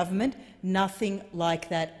current government? Nothing like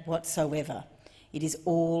that whatsoever. It is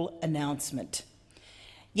all announcement.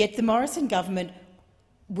 Yet the Morrison government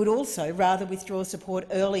would also rather withdraw support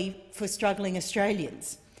early for struggling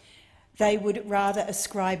Australians. They would rather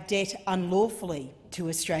ascribe debt unlawfully to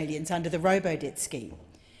Australians under the robo-debt scheme,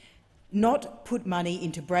 not put money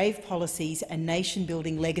into brave policies and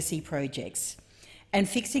nation-building legacy projects. And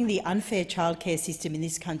fixing the unfair childcare system in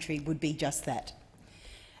this country would be just that.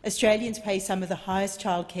 Australians pay some of the highest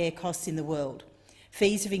childcare costs in the world.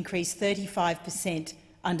 Fees have increased 35%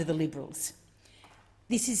 under the Liberals.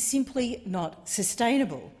 This is simply not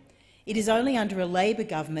sustainable. It is only under a Labor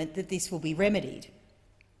government that this will be remedied.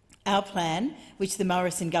 Our plan, which the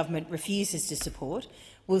Morrison government refuses to support,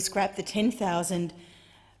 will scrap the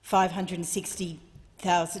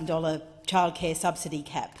 $10,560,000 childcare subsidy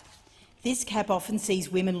cap. This cap often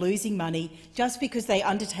sees women losing money just because they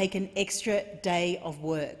undertake an extra day of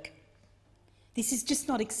work. This is just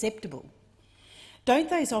not acceptable.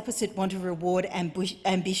 Don't those opposite want to reward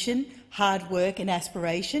ambition, hard work and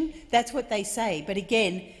aspiration? That's what they say, but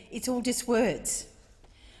again, it's all just words.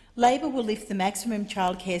 Labor will lift the maximum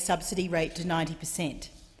childcare subsidy rate to 90%.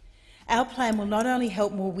 Our plan will not only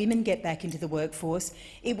help more women get back into the workforce,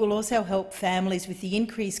 it will also help families with the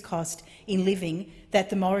increased cost in living that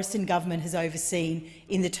the Morrison government has overseen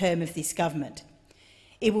in the term of this government.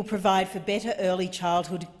 It will provide for better early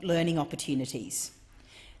childhood learning opportunities.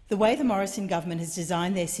 The way the Morrison government has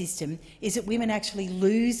designed their system is that women actually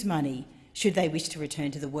lose money should they wish to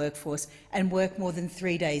return to the workforce and work more than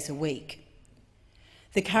 3 days a week.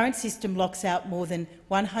 The current system locks out more than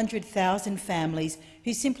 100,000 families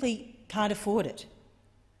who simply can't afford it.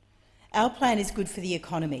 Our plan is good for the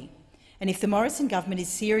economy, and if the Morrison government is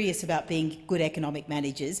serious about being good economic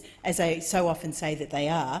managers, as they so often say that they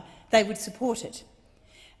are, they would support it.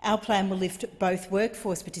 Our plan will lift both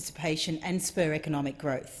workforce participation and spur economic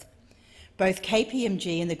growth. Both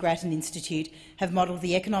KPMG and the Grattan Institute have modelled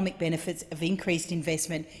the economic benefits of increased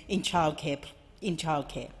investment in childcare.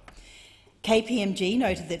 KPMG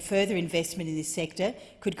noted that further investment in this sector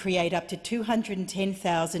could create up to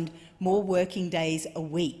 210,000 more working days a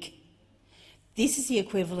week. This is the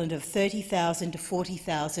equivalent of 30,000 to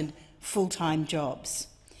 40,000 full-time jobs.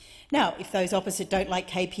 Now, if those opposite don't like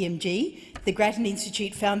KPMG, the Grattan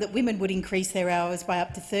Institute found that women would increase their hours by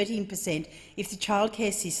up to 13% if the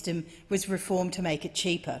childcare system was reformed to make it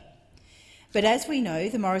cheaper. But as we know,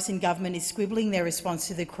 the Morrison government is squibbling their response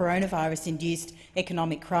to the coronavirus-induced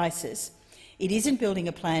economic crisis. It isn't building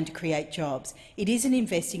a plan to create jobs. It isn't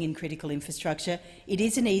investing in critical infrastructure. It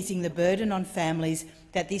isn't easing the burden on families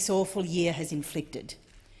that this awful year has inflicted.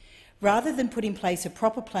 Rather than put in place a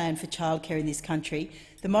proper plan for childcare in this country,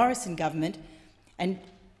 the Morrison government, and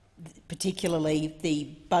particularly the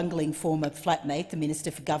bungling former flatmate, the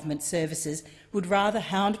Minister for Government Services, would rather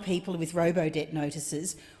hound people with robo-debt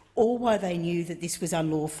notices, all while they knew that this was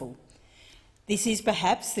unlawful. This is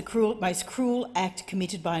perhaps the most cruel act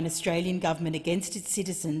committed by an Australian government against its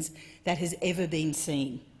citizens that has ever been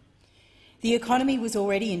seen. The economy was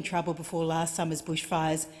already in trouble before last summer's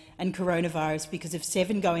bushfires and coronavirus because of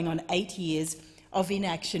 7 going on 8 years of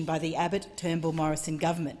inaction by the Abbott-Turnbull-Morrison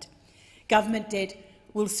government. Government debt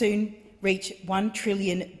will soon reach $1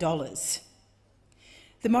 trillion.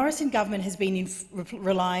 The Morrison government has been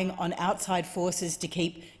relying on outside forces to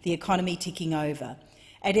keep the economy ticking over,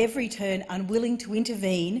 at every turn unwilling to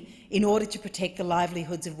intervene in order to protect the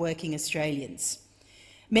livelihoods of working Australians.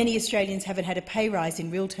 Many Australians haven't had a pay rise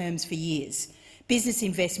in real terms for years. Business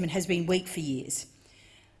investment has been weak for years.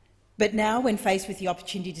 But now, when faced with the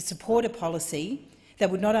opportunity to support a policy that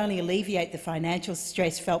would not only alleviate the financial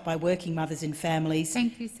stress felt by working mothers and families—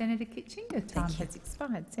 Thank you, Senator Kitching. Your time has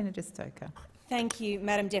expired. Senator Stoker. Thank you,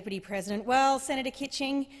 Madam Deputy President. Well, Senator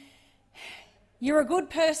Kitching, you're a good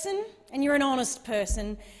person and you're an honest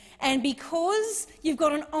person, and because you've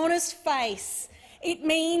got an honest face, it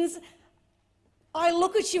means I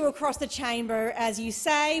look at you across the chamber as you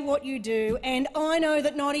say what you do, and I know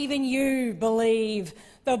that not even you believe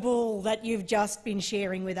the bull that you've just been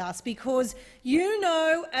sharing with us, because you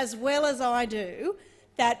know as well as I do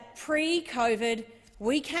that pre-COVID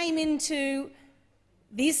we came into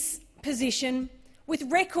this position with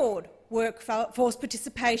record workforce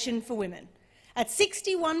participation for women. At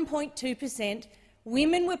 61.2%,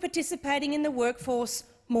 women were participating in the workforce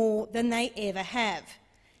more than they ever have.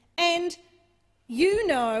 And you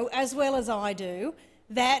know as well as I do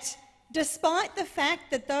that despite the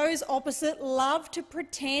fact that those opposite love to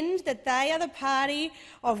pretend that they are the party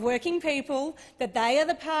of working people, that they are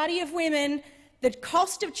the party of women, the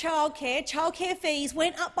cost of childcare fees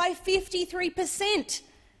went up by 53%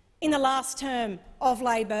 in the last term of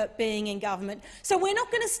Labor being in government. So we're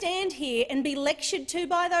not going to stand here and be lectured to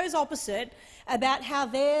by those opposite about how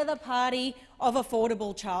they're the party of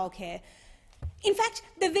affordable childcare. In fact,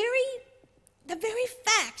 the very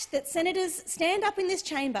fact that senators stand up in this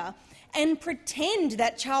chamber and pretend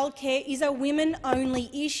that childcare is a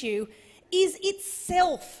women-only issue is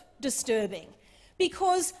itself disturbing,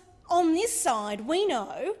 because on this side we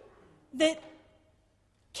know that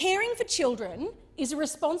caring for children is a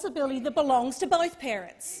responsibility that belongs to both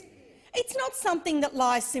parents. It's not something that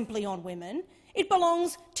lies simply on women. It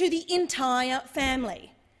belongs to the entire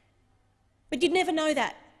family. But you'd never know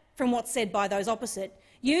that from what's said by those opposite.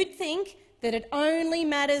 You'd think that it only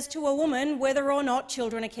matters to a woman whether or not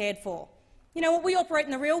children are cared for. You know what? We operate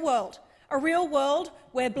in the real world, a real world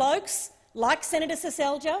where blokes like Senator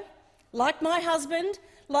Seselja, like my husband,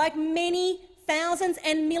 like many thousands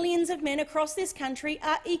and millions of men across this country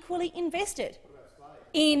are equally invested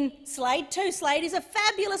in Slade too. Slade is a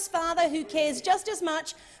fabulous father who cares just as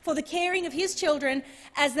much for the caring of his children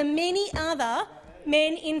as the many other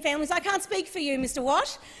men in families. I can't speak for you, Mr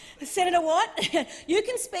Watt. Senator Watt, you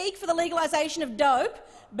can speak for the legalisation of dope,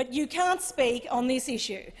 but you can't speak on this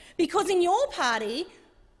issue, because in your party,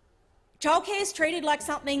 childcare is treated like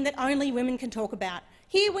something that only women can talk about.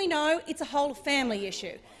 Here we know it's a whole family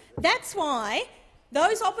issue. That's why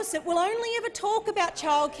those opposite will only ever talk about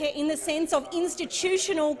childcare in the sense of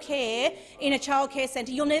institutional care in a childcare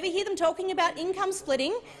centre. You'll never hear them talking about income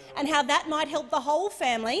splitting and how that might help the whole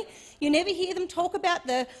family. You never hear them talk about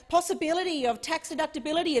the possibility of tax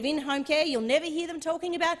deductibility of in-home care. You'll never hear them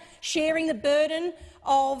talking about sharing the burden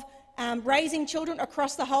of raising children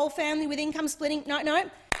across the whole family with income splitting. No.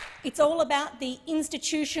 It's all about the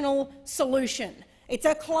institutional solution. It's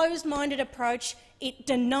a closed-minded approach. It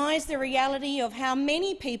denies the reality of how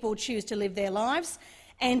many people choose to live their lives,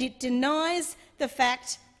 and it denies the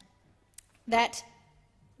fact that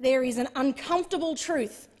there is an uncomfortable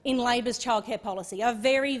truth in Labor's childcare policy, a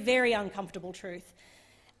very, very uncomfortable truth,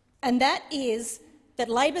 and that is that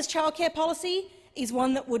Labor's childcare policy is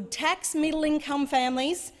one that would tax middle-income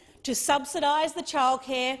families to subsidise the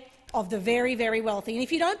childcare of the very, very wealthy. And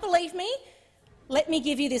if you don't believe me, let me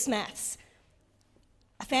give you this maths.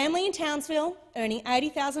 A family in Townsville earning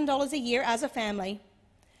 $80,000 a year as a family,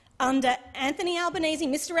 under Anthony Albanese,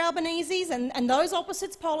 Mr Albanese's and those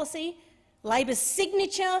opposites policy, Labor's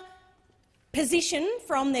signature position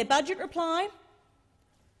from their budget reply,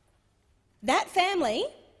 that family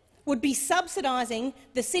would be subsidising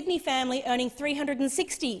the Sydney family earning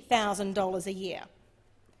 $360,000 a year.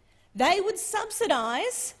 They would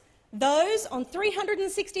subsidise those on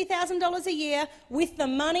 $360,000 a year with the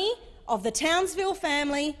money of the Townsville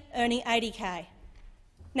family earning $80,000.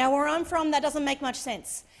 Now, where I'm from, that doesn't make much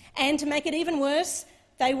sense. And to make it even worse,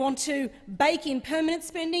 they want to bake in permanent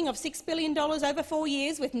spending of $6 billion over 4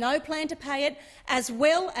 years with no plan to pay it, as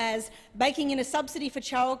well as baking in a subsidy for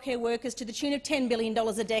childcare workers to the tune of $10 billion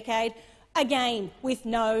a decade, again with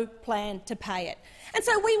no plan to pay it. And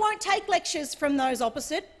so we won't take lectures from those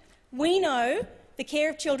opposite. We know the care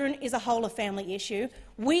of children is a whole-of-family issue.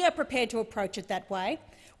 We are prepared to approach it that way.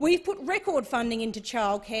 We've put record funding into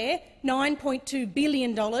childcare, $9.2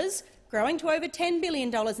 billion, growing to over $10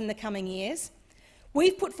 billion in the coming years.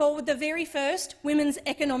 We've put forward the very first Women's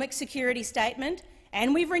Economic Security Statement,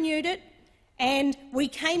 and we've renewed it, and we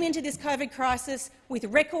came into this COVID crisis with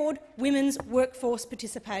record women's workforce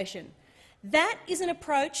participation. That is an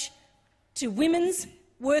approach to women's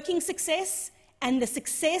working success and the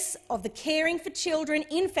success of the caring for children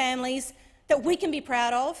in families that we can be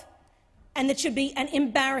proud of, and that should be an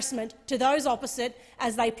embarrassment to those opposite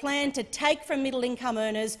as they plan to take from middle-income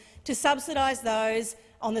earners to subsidise those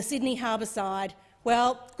on the Sydney Harbour side.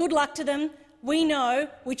 Well, good luck to them. We know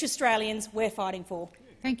which Australians we're fighting for.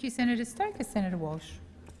 Thank you, Senator Stoker. Senator Walsh.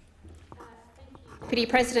 Deputy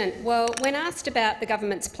President, well, when asked about the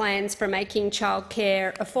government's plans for making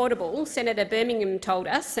childcare affordable, Senator Birmingham told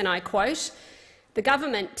us, and I quote, "The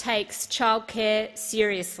government takes childcare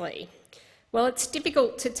seriously." Well, it's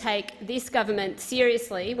difficult to take this government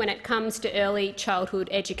seriously when it comes to early childhood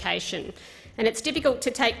education. And it's difficult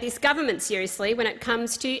to take this government seriously when it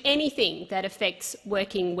comes to anything that affects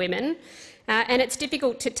working women. And it's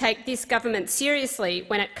difficult to take this government seriously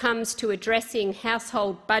when it comes to addressing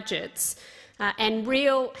household budgets and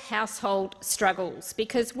real household struggles,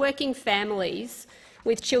 because working families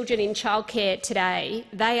with children in childcare today,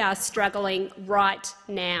 they are struggling right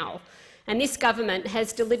now. And this government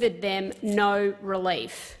has delivered them no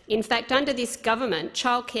relief. In fact, under this government,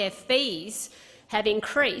 childcare fees have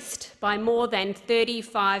increased by more than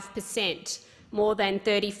 35%,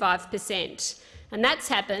 And that's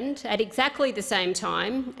happened at exactly the same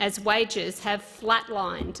time as wages have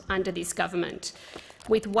flatlined under this government,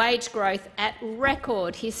 with wage growth at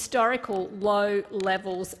record historical low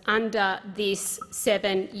levels under this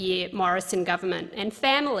 7-year Morrison government. And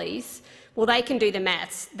families, well, they can do the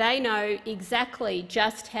maths. They know exactly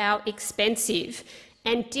just how expensive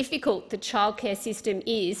and difficult the childcare system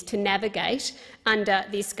is to navigate under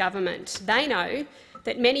this government. They know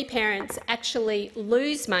that many parents actually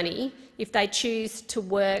lose money if they choose to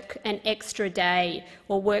work an extra day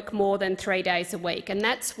or work more than 3 days a week, and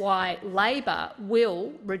that's why Labor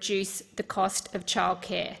will reduce the cost of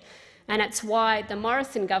childcare. And it's why the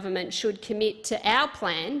Morrison government should commit to our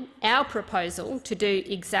plan, our proposal, to do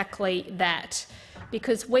exactly that,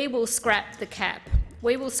 because we will scrap the cap.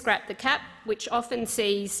 We will scrap the cap, which often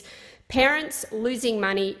sees parents losing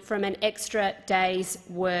money from an extra day's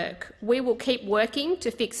work. We will keep working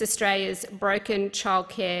to fix Australia's broken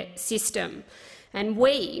childcare system, and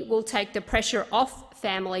we will take the pressure off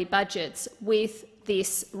family budgets with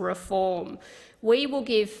this reform. We will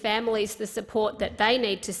give families the support that they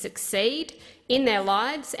need to succeed in their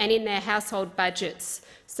lives and in their household budgets,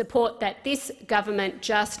 support that this government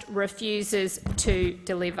just refuses to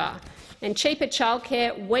deliver. And cheaper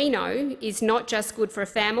childcare, we know, is not just good for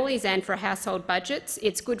families and for household budgets.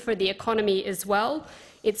 It's good for the economy as well.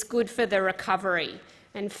 It's good for the recovery.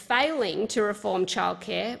 And failing to reform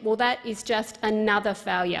childcare, well, that is just another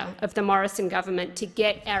failure of the Morrison government to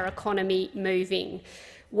get our economy moving.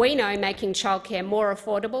 We know making childcare more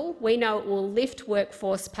affordable, we know it will lift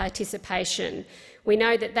workforce participation. We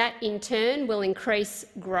know that that in turn will increase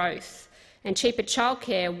growth. And cheaper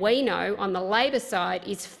childcare, we know, on the Labor side,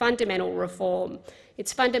 is fundamental reform.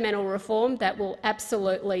 It's fundamental reform that will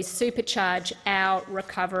absolutely supercharge our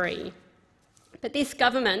recovery. But this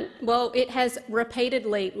government, well, it has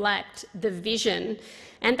repeatedly lacked the vision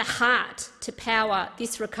and the heart to power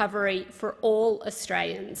this recovery for all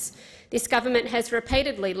Australians. This government has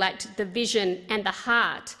repeatedly lacked the vision and the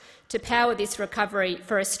heart to power this recovery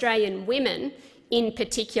for Australian women in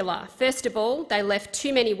particular. First of all, they left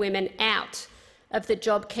too many women out of the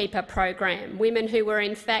JobKeeper program. Women who were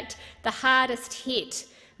in fact the hardest hit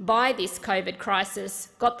by this COVID crisis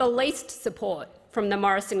got the least support from the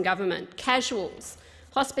Morrison government. Casuals,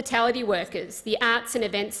 hospitality workers, the arts and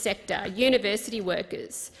events sector, university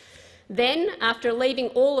workers. Then, after leaving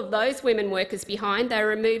all of those women workers behind, they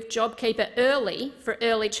removed JobKeeper early for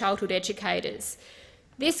early childhood educators.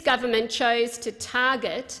 This government chose to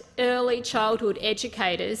target early childhood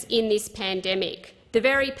educators in this pandemic, the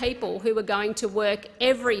very people who were going to work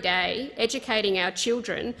every day educating our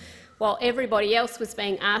children while everybody else was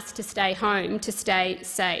being asked to stay home to stay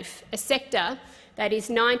safe, a sector that is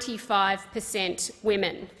 95%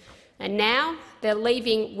 women. And now they're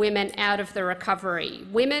leaving women out of the recovery.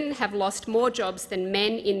 Women have lost more jobs than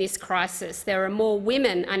men in this crisis. There are more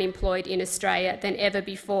women unemployed in Australia than ever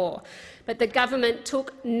before. But the government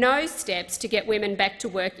took no steps to get women back to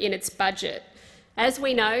work in its budget. As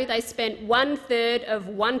we know, they spent 1/3 of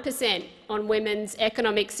 1% on women's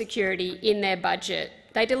economic security in their budget.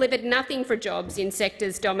 They delivered nothing for jobs in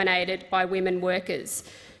sectors dominated by women workers.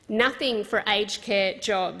 Nothing for aged care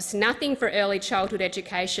jobs, nothing for early childhood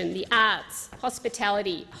education, the arts,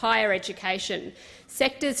 hospitality, higher education.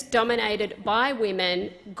 Sectors dominated by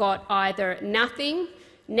women got either nothing,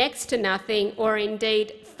 next to nothing, or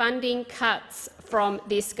indeed funding cuts from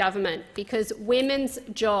this government, because women's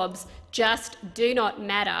jobs just do not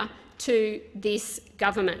matter to this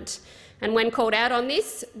government. And when called out on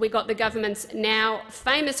this, we got the government's now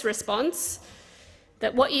famous response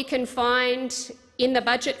that what you can find in the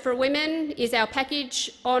budget for women is our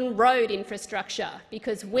package on road infrastructure,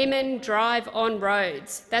 because women drive on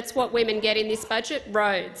roads. That's what women get in this budget,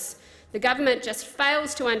 roads. The government just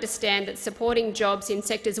fails to understand that supporting jobs in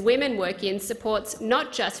sectors women work in supports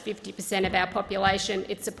not just 50% of our population,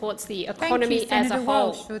 it supports the economy Thank you, as a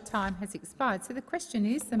whole. Walsh. Your time has expired. So the question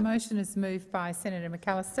is, the motion is moved by Senator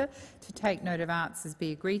McAllister to take note of answers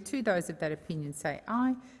be agreed to. Those of that opinion say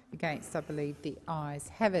aye. Against, I believe the ayes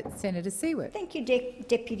have it. Senator Siewert. Thank you,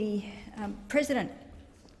 Deputy President.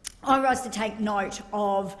 I rise to take note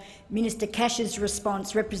of Minister Cash's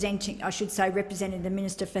response, representing the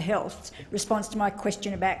Minister for Health's response to my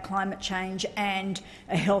question about climate change and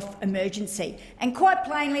a health emergency. And quite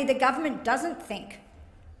plainly, the government doesn't think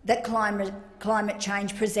that climate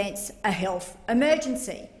change presents a health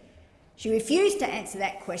emergency. She refused to answer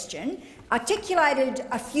that question, articulated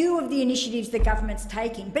a few of the initiatives the government's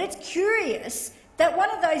taking, but it's curious that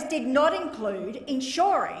one of those did not include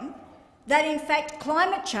ensuring that, in fact,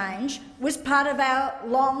 climate change was part of our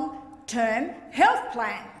long-term health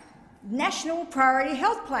plan, National Priority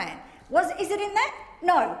Health Plan. Is it in that?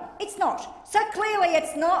 No, it's not. So clearly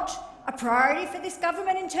it's not a priority for this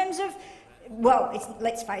government in terms of, well,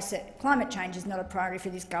 let's face it, climate change is not a priority for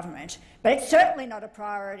this government, but it's certainly not a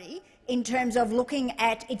priority in terms of looking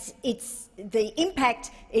at the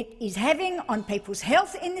impact it is having on people's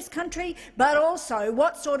health in this country, but also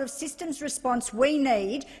what sort of systems response we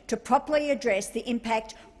need to properly address the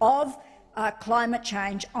impact of climate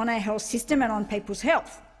change on our health system and on people's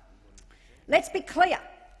health. Let's be clear.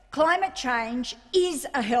 Climate change is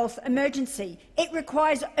a health emergency. It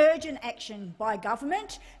requires urgent action by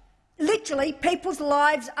government. Literally, people's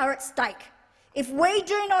lives are at stake. If we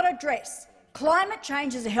do not address climate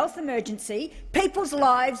change as a health emergency, people's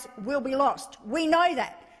lives will be lost. We know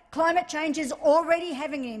that. Climate change is already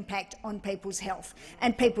having an impact on people's health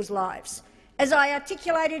and people's lives. As I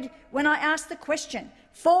articulated when I asked the question,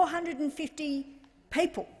 450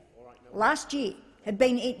 people last year have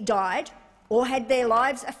died or had their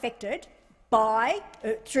lives affected by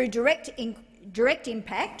through direct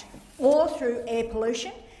impact or through air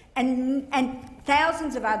pollution, and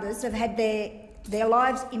thousands of others have had their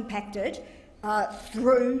lives impacted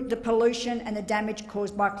through the pollution and the damage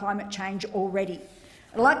caused by climate change already.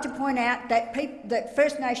 I'd like to point out that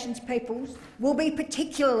First Nations peoples will be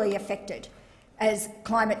particularly affected as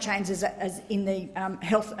climate change is in the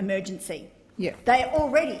health emergency. Yeah. They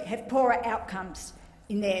already have poorer outcomes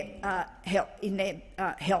in their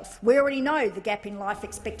health. We already know the gap in life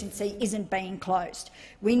expectancy isn't being closed.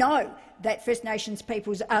 We know that First Nations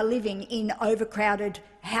peoples are living in overcrowded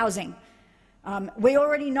housing. We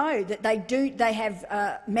already know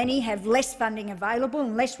that many have less funding available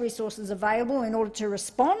and less resources available in order to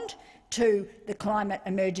respond to the climate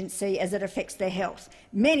emergency as it affects their health.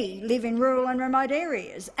 Many live in rural and remote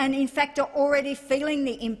areas and, in fact, are already feeling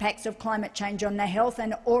the impacts of climate change on their health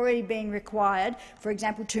and already being required, for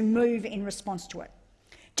example, to move in response to it.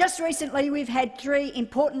 Just recently, we've had 3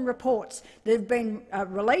 important reports that have been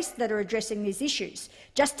released that are addressing these issues.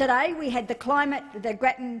 Just today, we had the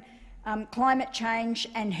Grattan Climate Change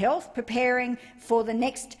and Health preparing for the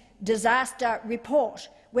next disaster report,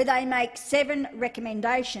 where they make 7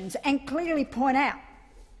 recommendations and clearly point out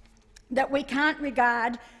that we can't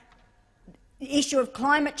regard the issue of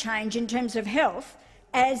climate change in terms of health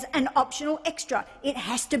as an optional extra. It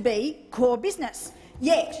has to be core business.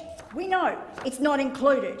 Yet we know it's not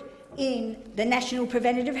included in the National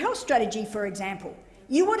Preventative Health Strategy, for example.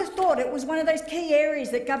 You would have thought it was one of those key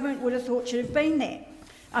areas that government would have thought should have been there.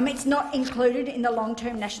 It's not included in the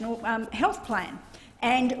long-term National Health Plan,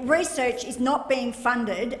 and research is not being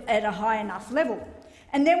funded at a high enough level.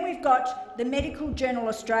 And then we've got the Medical Journal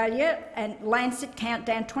Australia and Lancet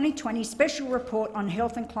Countdown 2020 special report on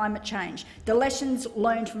health and climate change, the lessons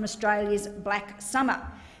learned from Australia's Black Summer.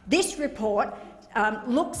 This report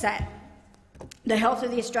looks at the health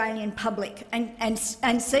of the Australian public and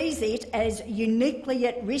sees it as uniquely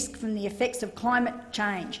at risk from the effects of climate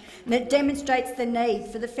change. And it demonstrates the need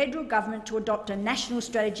for the federal government to adopt a national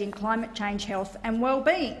strategy in climate change, health and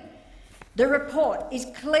wellbeing. The report is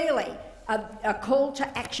clearly a call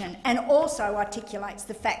to action and also articulates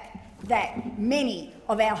the fact that many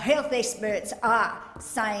of our health experts are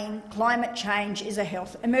saying climate change is a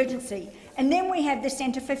health emergency. And then we have the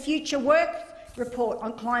Centre for Future Work report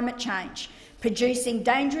on climate change, producing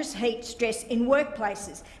dangerous heat stress in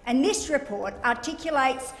workplaces. And this report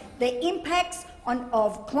articulates the impacts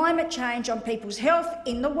of climate change on people's health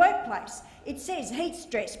in the workplace. It says heat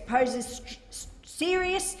stress poses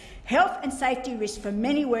serious health and safety risks for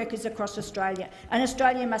many workers across Australia, and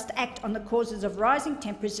Australia must act on the causes of rising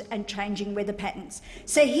temperatures and changing weather patterns.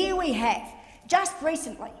 So here we have, just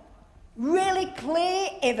recently, really clear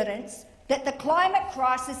evidence that the climate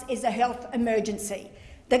crisis is a health emergency.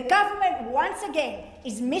 The government, once again,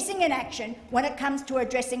 is missing in action when it comes to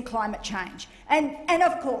addressing climate change. And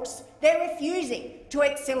of course, they're refusing to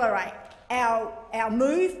accelerate our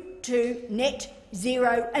move to net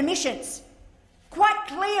zero emissions. Quite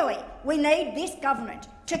clearly, we need this government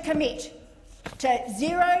to commit to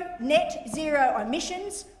net zero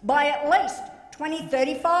emissions by at least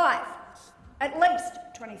 2035. At least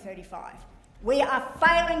 2035. We are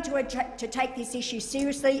failing to take this issue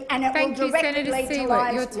seriously, and it will directly lead to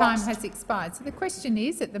lives Your time lost. has expired. So the question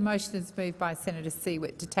is that the motion is moved by Senator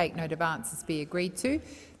Siewert to take note of answers be agreed to.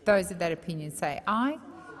 Those of that opinion say aye.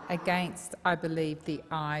 Against, I believe the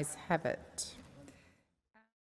ayes have it.